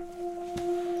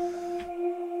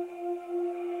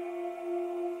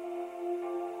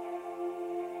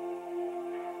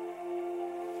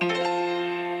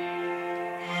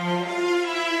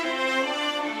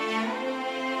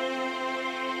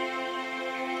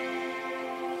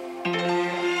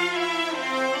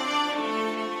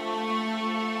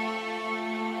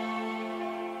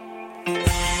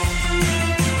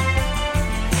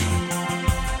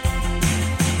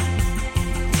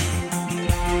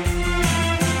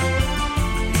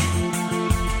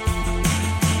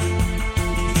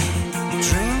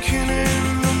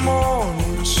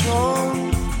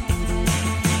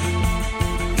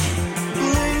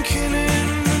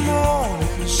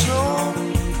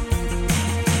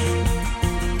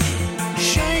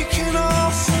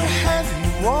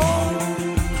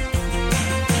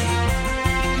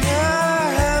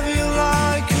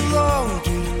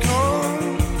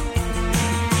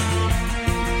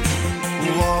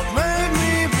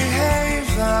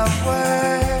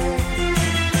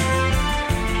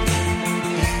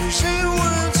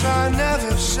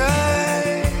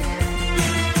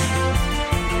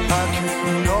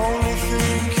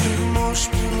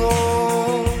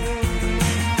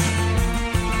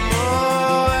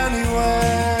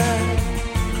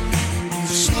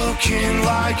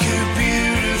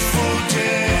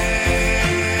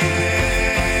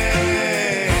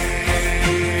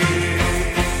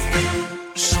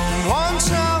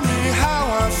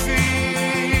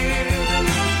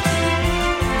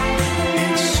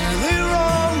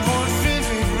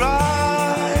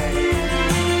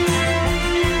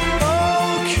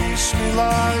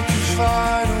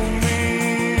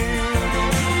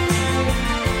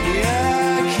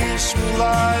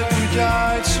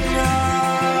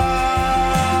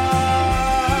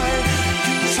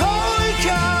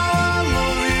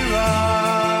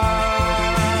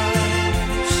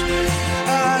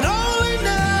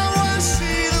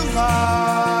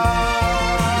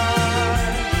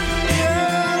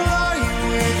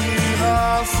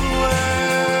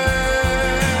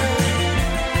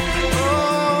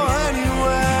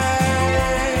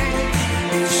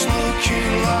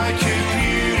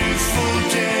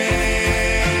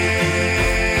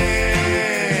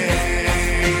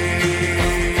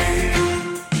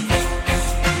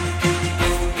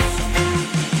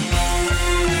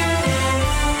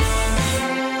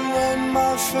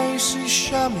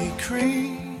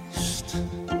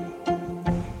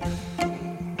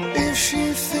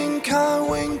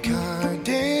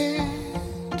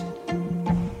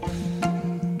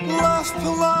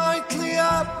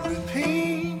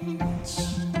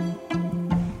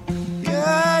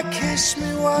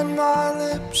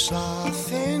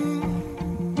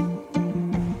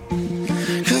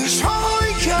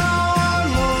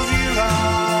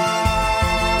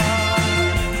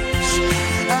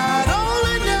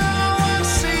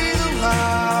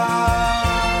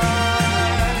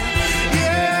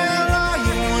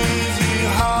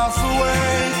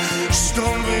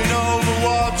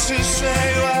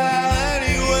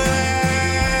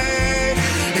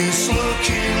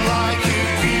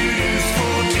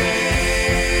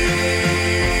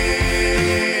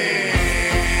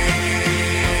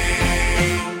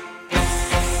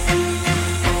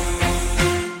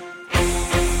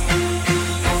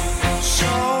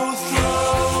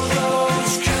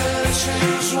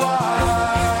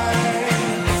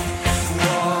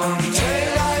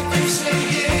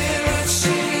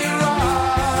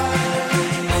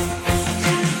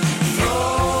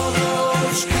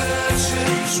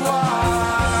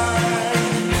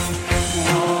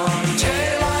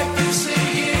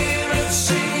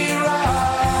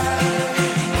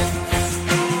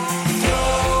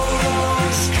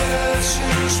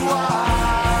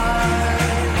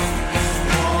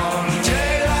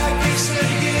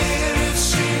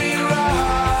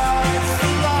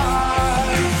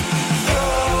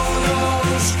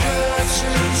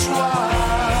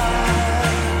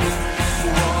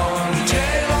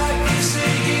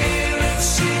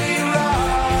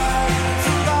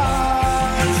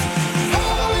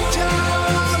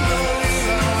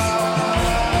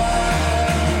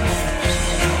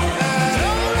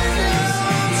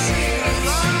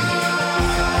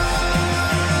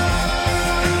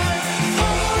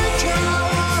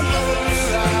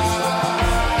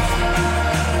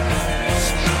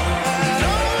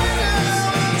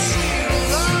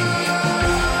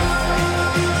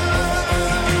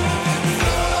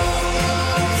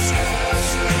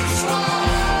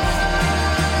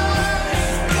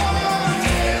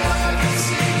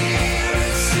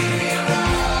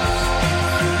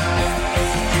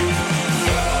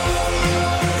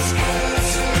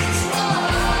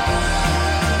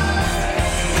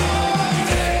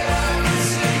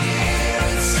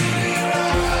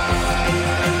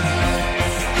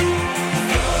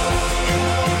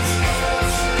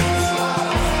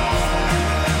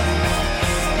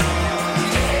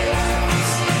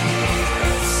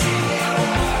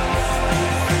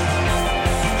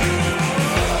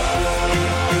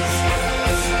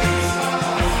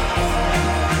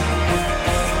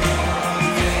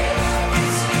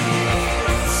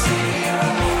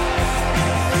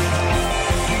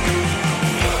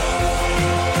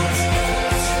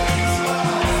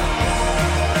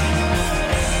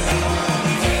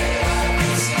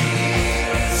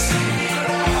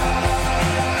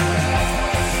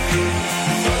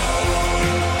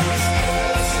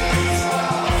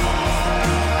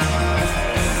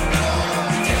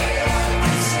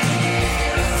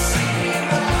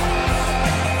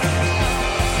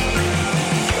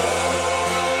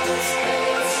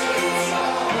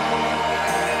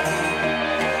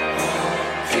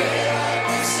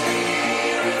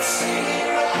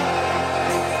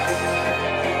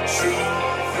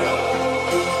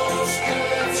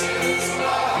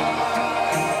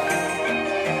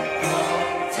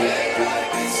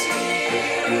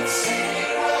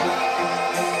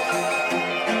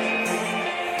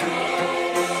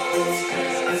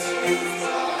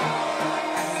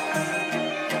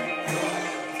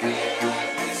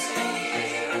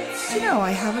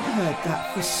 I haven't heard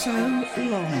that for so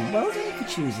long. Well done for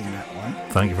choosing that one.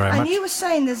 Thank you very much. And you were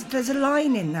saying there's a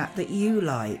line in that you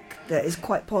like that is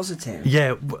quite positive.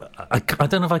 Yeah, I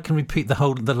don't know if I can repeat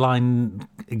the line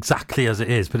exactly as it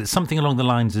is, but it's something along the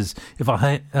lines as if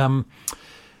I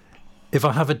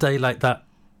have a day like that,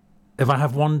 if I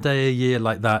have one day a year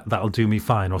like that, that'll do me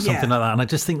fine, or something like that. And I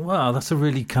just think, wow, that's a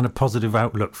really kind of positive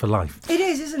outlook for life. It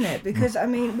is, isn't it? Because, I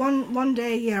mean, one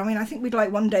day a year, I mean, I think we'd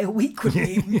like one day a week would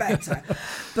be even better.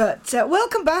 But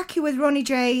welcome back. You're with Ronnie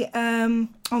J on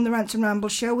the Rant and Ramble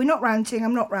show. We're not ranting,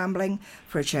 I'm not rambling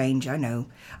for a change, I know.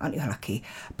 Aren't you lucky?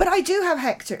 But I do have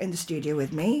Hector in the studio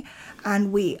with me,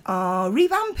 and we are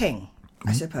revamping,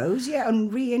 I suppose,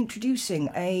 and reintroducing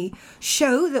a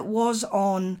show that was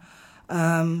on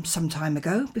some time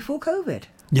ago, before COVID.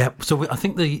 Yeah, so I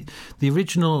think the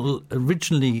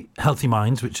originally Healthy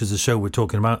Minds, which is a show we're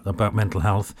talking about mental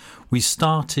health, we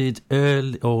started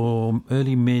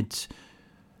early mid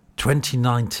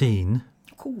 2019.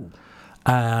 Cool.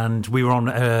 And we were on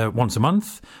once a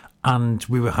month, and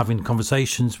we were having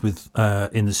conversations with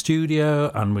in the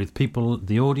studio and with people,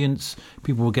 the audience.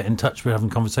 People would get in touch. We were having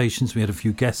conversations. We had a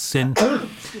few guests in.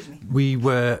 Excuse me. We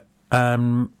were,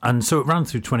 and so it ran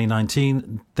through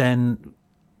 2019, then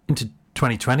into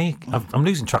 2020. I'm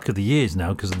losing track of the years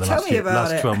now because of the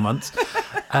last 12 months.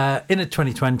 Into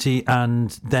 2020,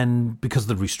 and then because of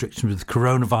the restrictions with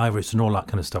coronavirus and all that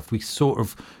kind of stuff, we sort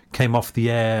of came off the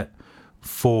air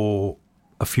for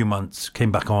a few months,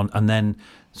 came back on, and then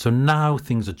so now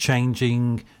things are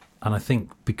changing. And I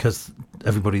think because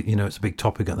everybody, it's a big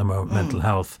topic at the moment, mental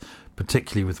health,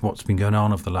 particularly with what's been going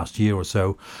on over the last year or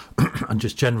so, and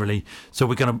just generally. So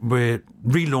we're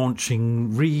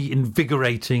relaunching,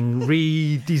 reinvigorating,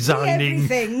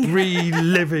 redesigning,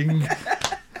 reliving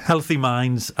Healthy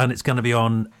Minds, and it's going to be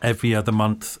on every other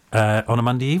month on a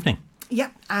Monday evening.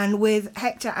 Yep, and with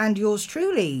Hector and yours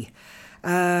truly.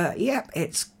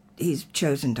 He's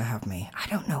chosen to have me. I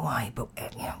don't know why, but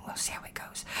we'll see how it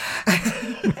goes.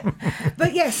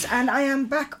 But yes, and I am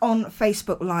back on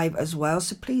Facebook Live as well,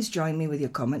 so please join me with your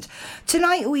comments.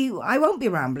 Tonight, I won't be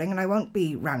rambling and I won't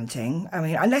be ranting. I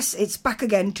mean, unless it's back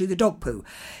again to the dog poo.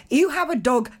 You have a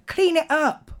dog, clean it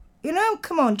up.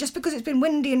 Come on, just because it's been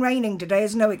windy and raining today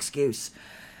is no excuse.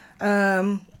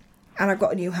 And I've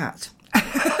got a new hat.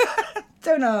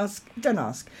 Don't ask.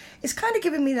 It's kind of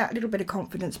giving me that little bit of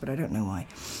confidence, but I don't know why.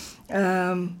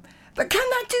 But can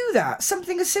that do that?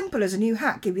 Something as simple as a new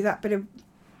hat give you that bit of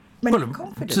mental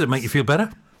confidence? Does it make you feel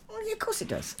better? Well, yeah, of course it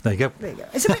does. There you go. There you go.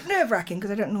 It's a bit nerve-wracking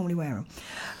because I don't normally wear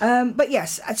them. But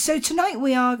yes, so tonight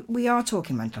we are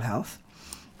talking mental health.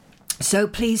 So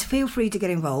please feel free to get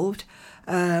involved.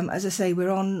 As I say, we're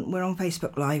on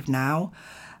Facebook Live now,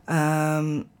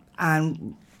 and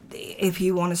if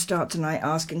you want to start tonight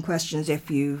asking questions,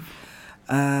 if you've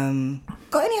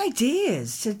got any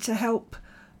ideas to help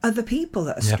other people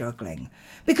that are struggling,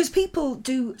 because people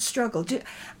do struggle,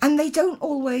 and they don't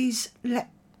always let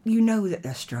you know that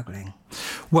they're struggling.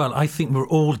 Well, I think we're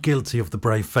all guilty of the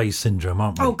brave face syndrome,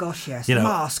 aren't we? Oh gosh, yes. The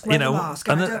mask, wear the mask.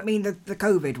 And I don't mean the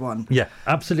COVID one. Yeah,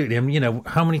 absolutely. I mean,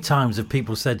 how many times have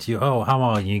people said to you, "Oh, how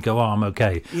are you?" You go, "Oh, I'm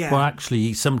okay." Yeah. Well,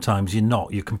 actually, sometimes you're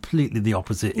not. You're completely the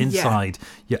opposite. Inside,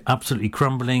 you're absolutely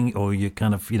crumbling, or you're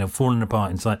kind of, falling apart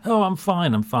inside. "Oh, I'm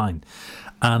fine. I'm fine."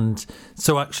 And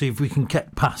so, actually, if we can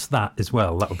get past that as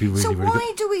well, that would be really, really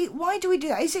good. So why do we do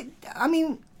that? Is it? I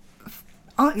mean,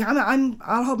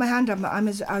 I'll hold my hand up. I'm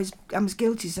as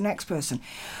guilty as the next person.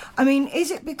 I mean,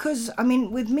 is it because? I mean,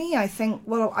 with me, I think,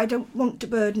 well, I don't want to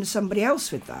burden somebody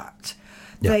else with that.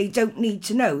 Yeah. They don't need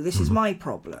to know. This is my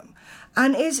problem.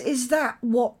 And is that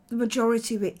what the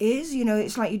majority of it is?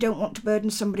 It's like you don't want to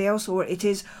burden somebody else, or it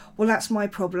is, well, that's my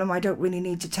problem. I don't really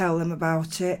need to tell them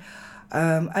about it.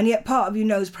 And yet, part of you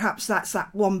knows perhaps that's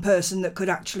that one person that could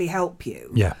actually help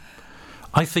you. Yeah.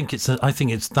 I think it's that. I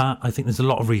think there's a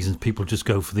lot of reasons people just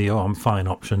go for the I'm fine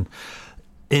option.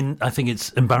 I think it's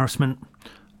embarrassment.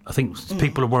 I think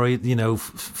people are worried,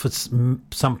 for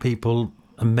some people,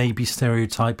 and maybe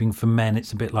stereotyping for men,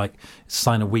 it's a bit like a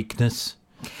sign of weakness.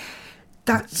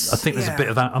 I think there's a bit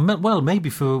of that. Well, maybe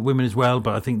for women as well,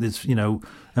 but I think there's,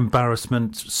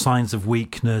 embarrassment, signs of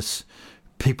weakness.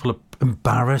 People are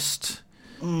embarrassed,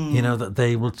 that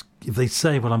they will, if they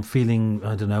say, well, I'm feeling,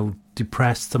 I don't know,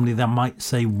 depressed, somebody that might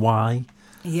say why,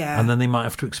 and then they might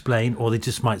have to explain, or they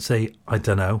just might say, I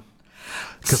don't know,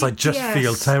 because I just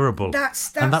feel terrible.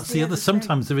 That's the other.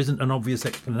 Sometimes there isn't an obvious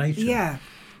explanation. Yeah.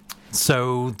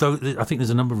 So I think there's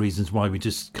a number of reasons why we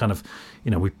just kind of,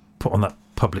 we put on that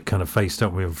public kind of face,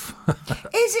 don't we? Of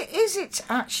is it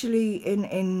actually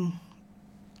in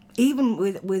even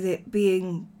with it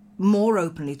being more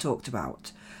openly talked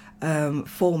about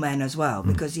for men as well,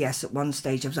 because yes, at one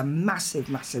stage there was a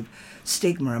massive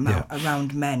stigma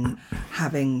around men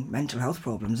having mental health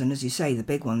problems, and as you say, the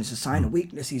big one is a sign of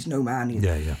weakness. He's no man.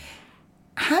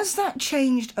 Has that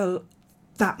changed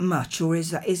that much, or is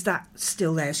that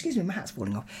still there? Excuse me, my hat's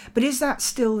falling off. But is that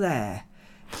still there?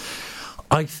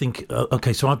 I think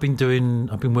so I've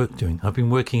been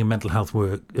working in mental health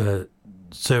work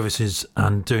services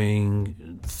and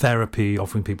doing therapy,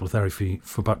 offering people therapy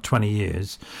for about 20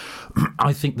 years.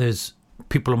 I think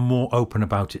people are more open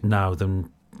about it now than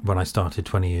when I started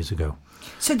 20 years ago.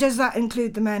 So does that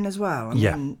include the men as well? I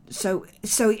mean, so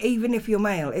even if you're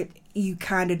male, you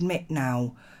can admit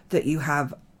now that you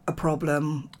have a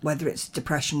problem, whether it's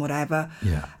depression, whatever,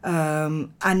 and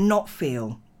not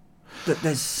feel that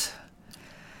there's...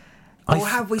 Or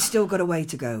have we still got a way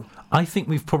to go? I think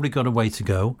we've probably got a way to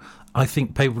go. I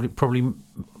think probably,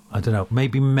 I don't know,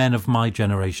 maybe men of my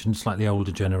generation, slightly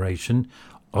older generation,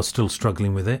 are still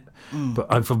struggling with it. But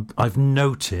I've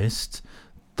noticed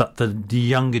that the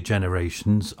younger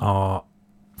generations are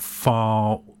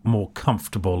far more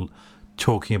comfortable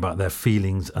talking about their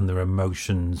feelings and their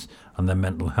emotions and their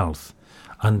mental health.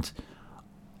 And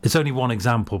it's only one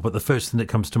example, but the first thing that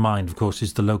comes to mind, of course,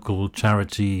 is the local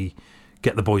charity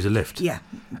Get the Boys a Lift. Yeah,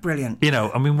 brilliant.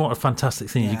 I mean, what a fantastic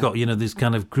thing. You've got, this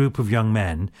kind of group of young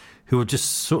men who are just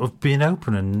sort of being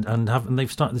open and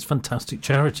they've started this fantastic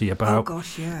charity about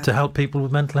to help people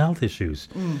with mental health issues.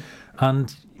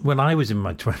 And when I was in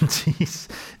my 20s,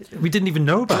 we didn't even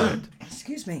know about it.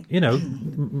 Excuse me.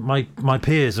 My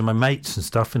peers and my mates and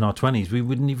stuff in our 20s, we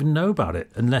wouldn't even know about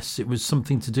it unless it was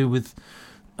something to do with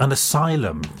an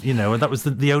asylum, and that was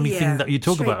the only thing that you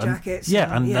talk about. Jackets,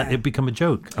 that it became a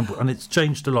joke, and it's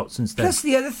changed a lot since then. Plus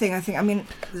the other thing, I think,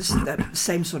 this is that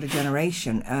same sort of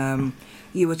generation,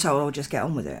 you were told, just get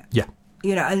on with it. Yeah.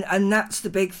 And that's the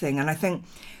big thing. And I think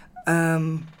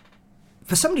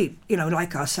for somebody,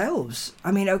 like ourselves,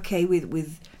 I mean, okay,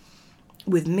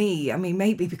 with me, I mean,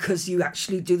 maybe because you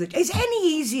actually do is it any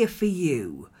easier for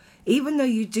you, even though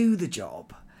you do the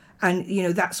job, and,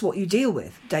 that's what you deal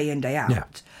with day in, day out.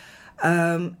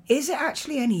 Yeah. Is it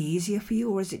actually any easier for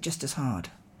you, or is it just as hard?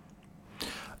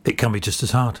 It can be just as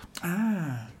hard.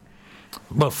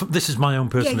 Well, this is my own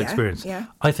personal experience. Yeah.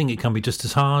 I think it can be just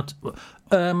as hard,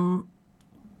 partly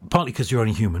because you're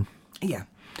only human. Yeah.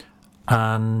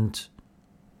 And...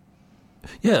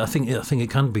 I think it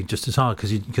can be just as hard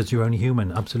because you're only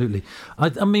human. Absolutely.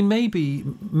 I mean,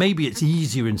 maybe it's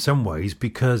easier in some ways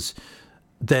because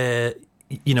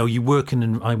I work in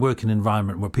an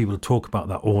environment where people talk about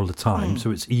that all the time,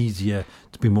 so it's easier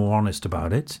to be more honest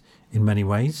about it in many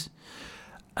ways.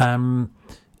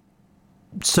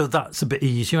 So that's a bit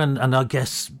easier, and I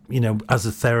guess, as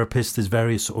a therapist, there's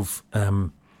various sort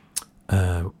of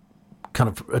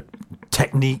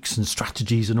techniques and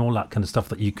strategies and all that kind of stuff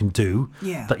that you can do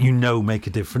that make a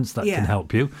difference, that can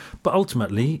help you. But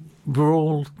ultimately, we're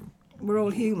all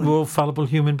human. We're all fallible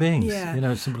human beings. Yeah.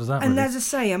 As simple as that. And really. as I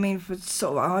say, I mean, for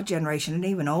sort of our generation and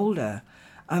even older,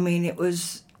 I mean, it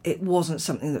wasn't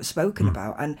something that was spoken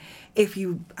about. And if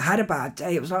you had a bad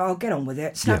day, it was like, I'll get on with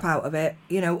it, snap out of it,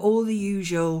 all the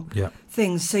usual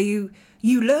things. So you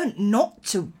learn not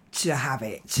to have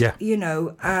it,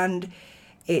 and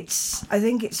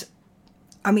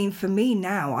I mean, for me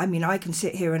now, I mean, I can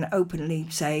sit here and openly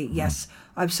say, yes,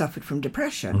 I've suffered from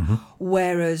depression,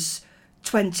 whereas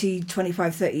 20,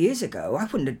 25, 30 years ago, I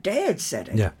wouldn't have dared said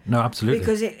it. Yeah, no, absolutely.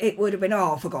 Because it would have been,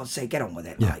 for God's sake, get on with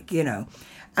it,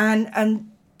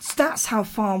 And that's how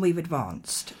far we've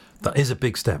advanced. That is a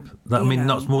big step.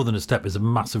 That's more than a step. It's a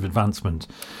massive advancement.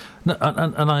 No,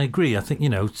 and I agree. I think,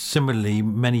 similarly,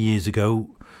 many years ago,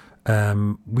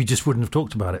 we just wouldn't have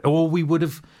talked about it. Or we would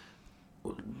have,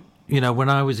 when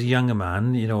I was a younger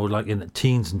man, like in the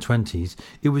teens and 20s,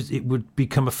 it would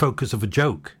become a focus of a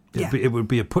joke. It would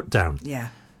be a put down. Yeah.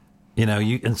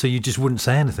 And so you just wouldn't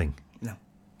say anything. No.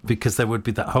 Because there would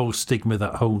be that whole stigma,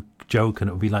 that whole joke, and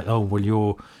it would be like, oh, well,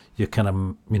 you're kind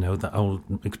of, that old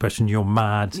expression, you're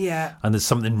mad. Yeah. And there's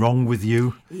something wrong with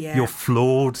you. Yeah. You're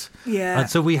flawed. Yeah. And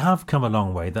so we have come a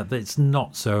long way, that it's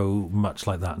not so much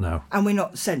like that now. And we're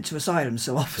not sent to asylum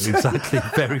so often. Exactly,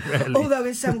 very rarely. Although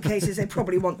in some cases they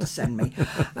probably want to send me.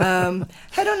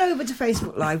 Head on over to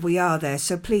Facebook Live, we are there.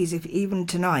 So please, if even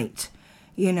tonight,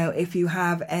 if you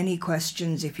have any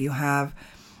questions, if you have,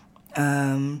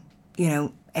 any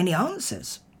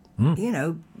answers,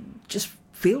 just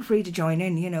feel free to join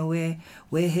in.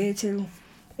 We're here till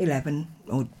 11,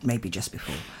 or maybe just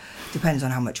before. Depends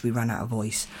on how much we run out of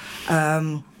voice.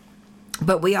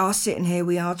 But we are sitting here.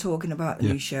 We are talking about the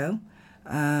new show.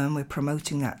 We're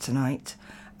promoting that tonight.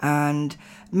 And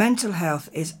mental health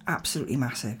is absolutely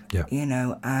massive. Yeah.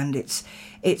 And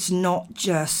it's not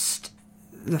just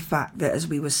the fact that, as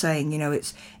we were saying,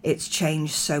 it's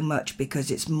changed so much because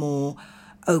it's more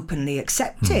openly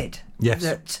accepted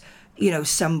that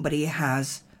somebody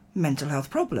has mental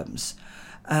health problems.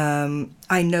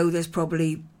 I know there's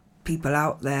probably people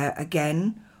out there,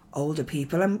 again, older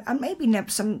people, and maybe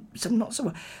some not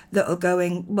so, that are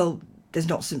going, well, there's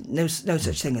no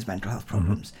such thing as mental health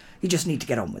problems. You just need to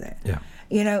get on with it. Yeah.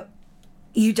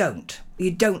 You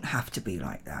don't have to be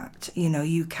like that.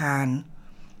 You can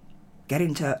get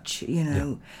in touch.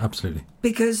 Yeah, absolutely.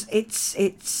 Because it's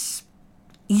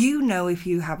if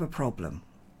you have a problem.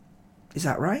 Is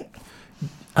that right?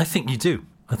 I think you do.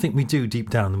 I think we do deep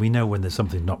down. We know when there's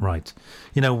something not right.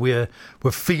 We're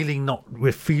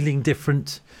feeling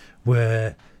different.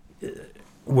 We're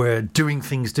doing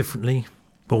things differently,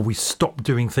 or we stop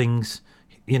doing things.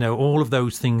 All of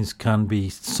those things can be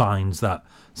signs that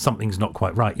something's not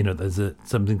quite right. There's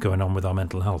something going on with our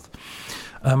mental health.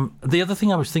 The other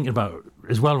thing I was thinking about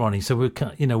as well, Ronnie. So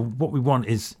what we want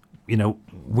is,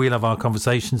 we'll have our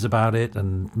conversations about it,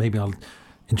 and maybe I'll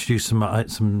introduce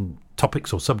some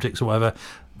topics or subjects or whatever.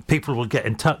 People will get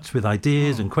in touch with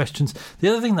ideas and questions. The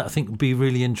other thing that I think would be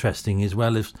really interesting as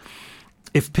well is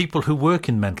if people who work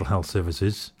in mental health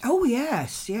services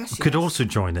could also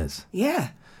join us.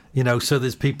 Yeah. So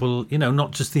there's people,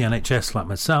 not just the NHS like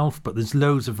myself, but there's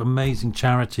loads of amazing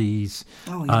charities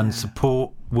and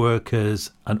support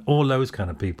workers and all those kind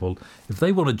of people. If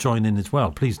they want to join in as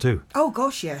well, please do. Oh,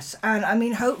 gosh, yes. And, I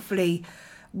mean, hopefully,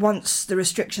 once the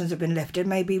restrictions have been lifted,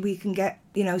 maybe we can get,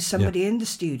 somebody in the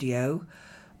studio,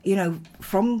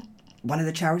 from one of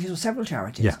the charities or several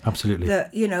charities. Yeah, absolutely.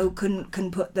 That,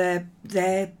 can put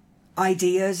their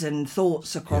ideas and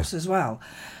thoughts across as well.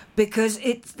 Because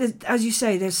as you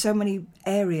say, there's so many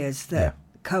areas that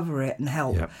cover it and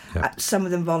help. Yeah. Some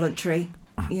of them voluntary,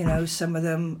 some of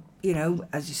them,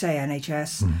 as you say,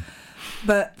 NHS.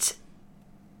 But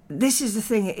this is the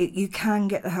thing, you can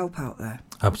get the help out there.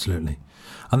 Absolutely.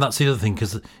 And that's the other thing,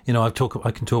 because,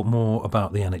 I can talk more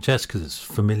about the NHS because it's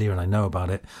familiar and I know about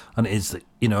it. And it is,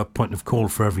 a point of call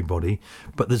for everybody.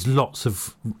 But there's lots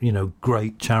of,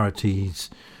 great charities,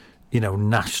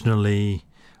 nationally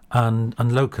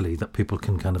and locally that people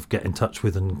can kind of get in touch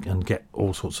with and get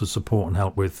all sorts of support and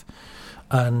help with.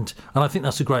 And I think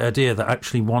that's a great idea, that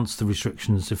actually once the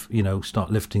restrictions,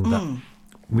 start lifting, that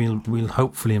we'll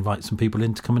hopefully invite some people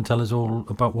in to come and tell us all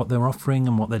about what they're offering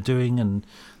and what they're doing, and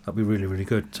that'd be really, really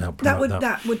good to help promote that.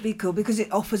 That would be cool because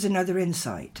it offers another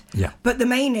insight. Yeah. But the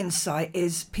main insight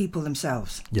is people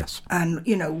themselves. Yes. And,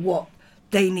 what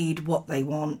they need, what they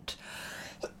want.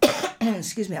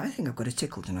 Excuse me, I think I've got a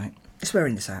tickle tonight.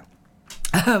 Swearing this out.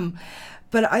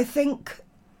 But I think,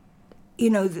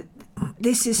 that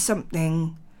this is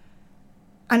something,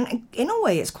 and in a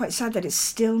way it's quite sad that it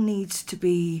still needs to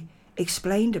be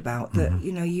explained about, that,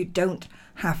 you don't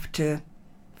have to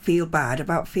feel bad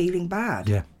about feeling bad.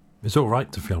 Yeah, it's all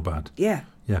right to feel bad. Yeah.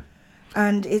 Yeah.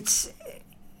 And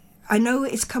I know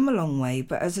it's come a long way,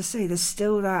 but as I say, there's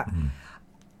still that...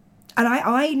 And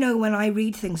I know when I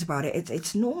read things about it,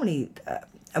 it's normally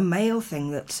a male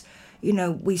thing that's,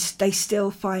 they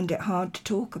still find it hard to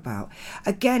talk about.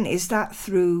 Again, is that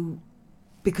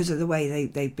because of the way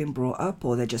they've been brought up,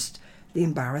 or they're just the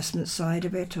embarrassment side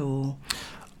of it, or...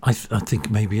 I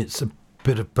think maybe it's a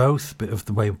bit of both, a bit of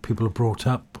the way people are brought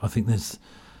up. I think there's...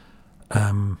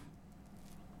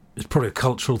 it's probably a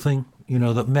cultural thing,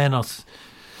 that men are...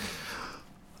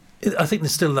 I think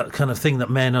there's still that kind of thing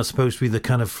that men are supposed to be the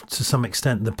kind of, to some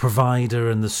extent, the provider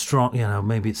and the strong,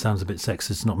 maybe it sounds a bit sexist,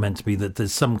 it's not meant to be, that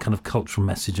there's some kind of cultural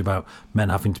message about men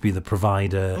having to be the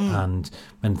provider, and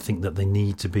men think that they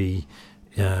need to be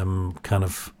kind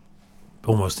of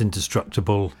almost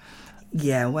indestructible.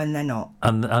 Yeah, when they're not.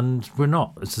 And we're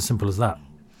not. It's as simple as that.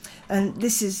 And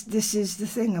this is the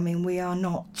thing. I mean, we are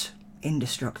not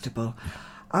indestructible.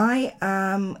 I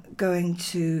am going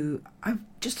to... I've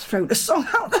just thrown a song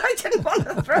out that I didn't want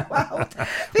to throw out.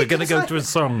 We're going to go to a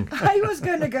song. I was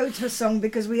going to go to a song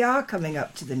because we are coming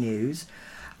up to the news.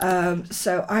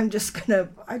 So I'm just going to...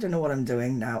 I don't know what I'm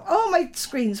doing now. Oh, my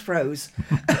screen's froze.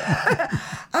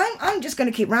 I'm just going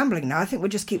to keep rambling now. I think we'll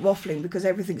just keep waffling because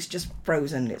everything's just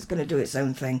frozen. It's going to do its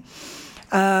own thing.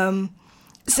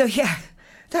 So, yeah,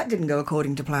 that didn't go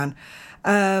according to plan.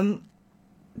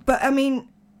 But, I mean...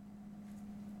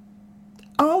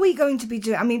 Are we going to be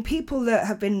doing... I mean, people that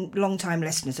have been long-time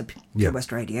listeners of Pure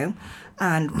West Radio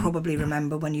and probably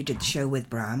remember when you did the show with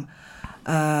Bram,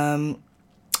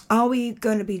 are we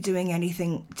going to be doing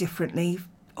anything differently,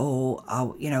 or,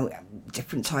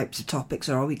 different types of topics,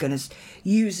 or are we going to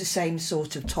use the same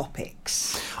sort of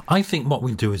topics? I think what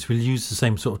we'll do is we'll use the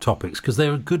same sort of topics because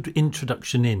they're a good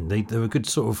introduction in. They're a good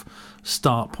sort of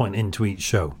start point into each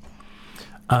show.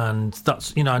 And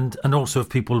that's, and also if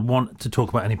people want to talk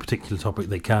about any particular topic,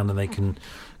 they can, and they can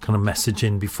kind of message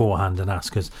in beforehand and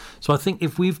ask us. So I think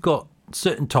if we've got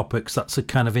certain topics, that's a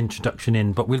kind of introduction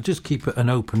in, but we'll just keep it an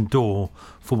open door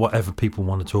for whatever people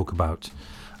want to talk about.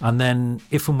 And then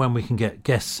if and when we can get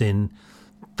guests in,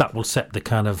 that will set the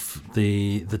kind of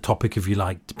the topic, if you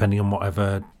like, depending on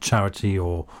whatever charity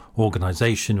or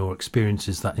organisation or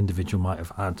experiences that individual might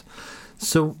have had.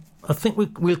 So I think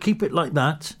we'll keep it like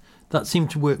that. That seemed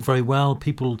to work very well.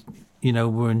 People,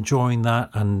 were enjoying that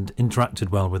and interacted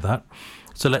well with that.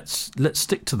 So let's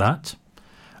stick to that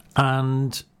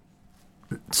and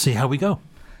see how we go.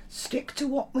 Stick to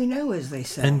what we know, as they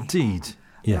say. Indeed.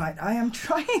 Yeah. Right, I am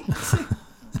trying to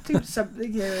do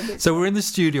something here. So we're in the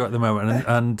studio at the moment,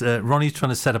 and Ronnie's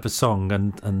trying to set up a song,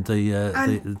 and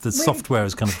the software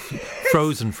is kind of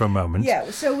frozen for a moment.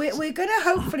 Yeah, so we're going to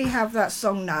hopefully have that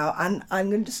song now, and I'm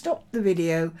going to stop the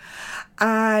video,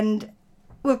 and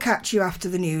we'll catch you after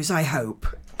the news, I hope.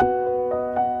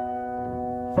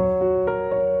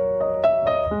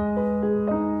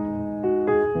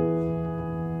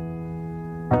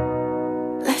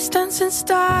 Let's dance in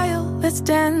style, let's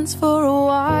dance for a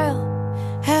while.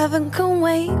 Heaven can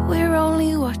wait, we're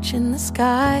only watching the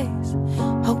skies.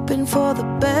 Hoping for the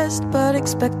best, but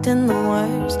expecting the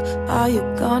worst. Are you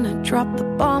gonna drop the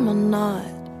bomb or not?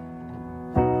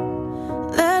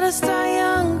 Let us die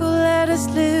young, or let us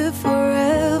live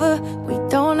forever. We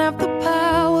don't have the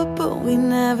power, but we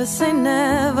never say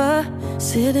never.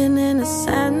 Sitting in a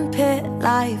sandpit,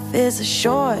 life is a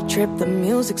short trip. The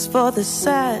music's for the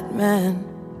sad man.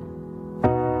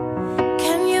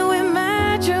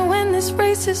 This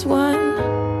race is won.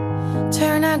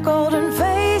 Turn our golden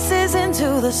faces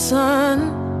into the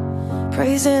sun.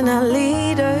 Praising our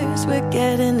leaders, we're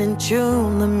getting in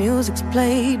tune. The music's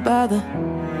played by the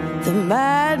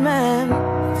madman.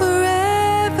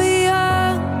 Forever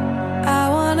young, I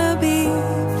wanna be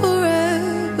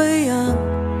forever young.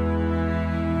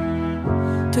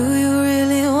 Do you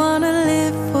really wanna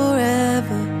live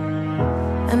forever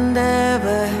and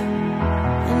ever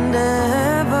and ever?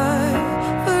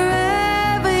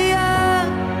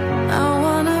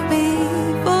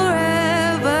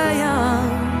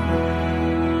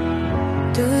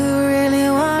 Do you really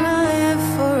wanna live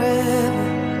forever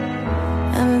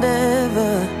and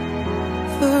ever?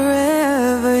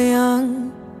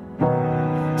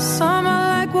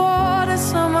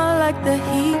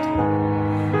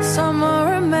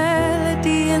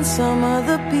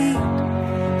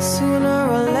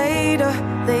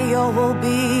 all will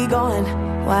be gone.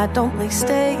 Why don't they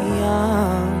stay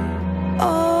young?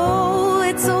 Oh,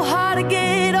 it's so hard to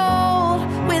get old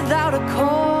without a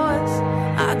cause.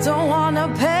 I don't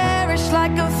wanna perish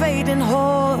like a fading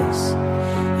horse.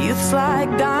 Youth's like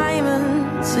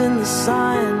diamonds in the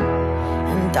sun,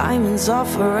 and diamonds are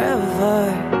forever.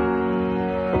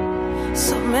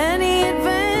 So many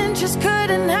adventures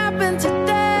couldn't happen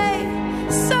today.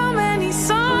 So many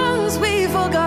songs we forgot.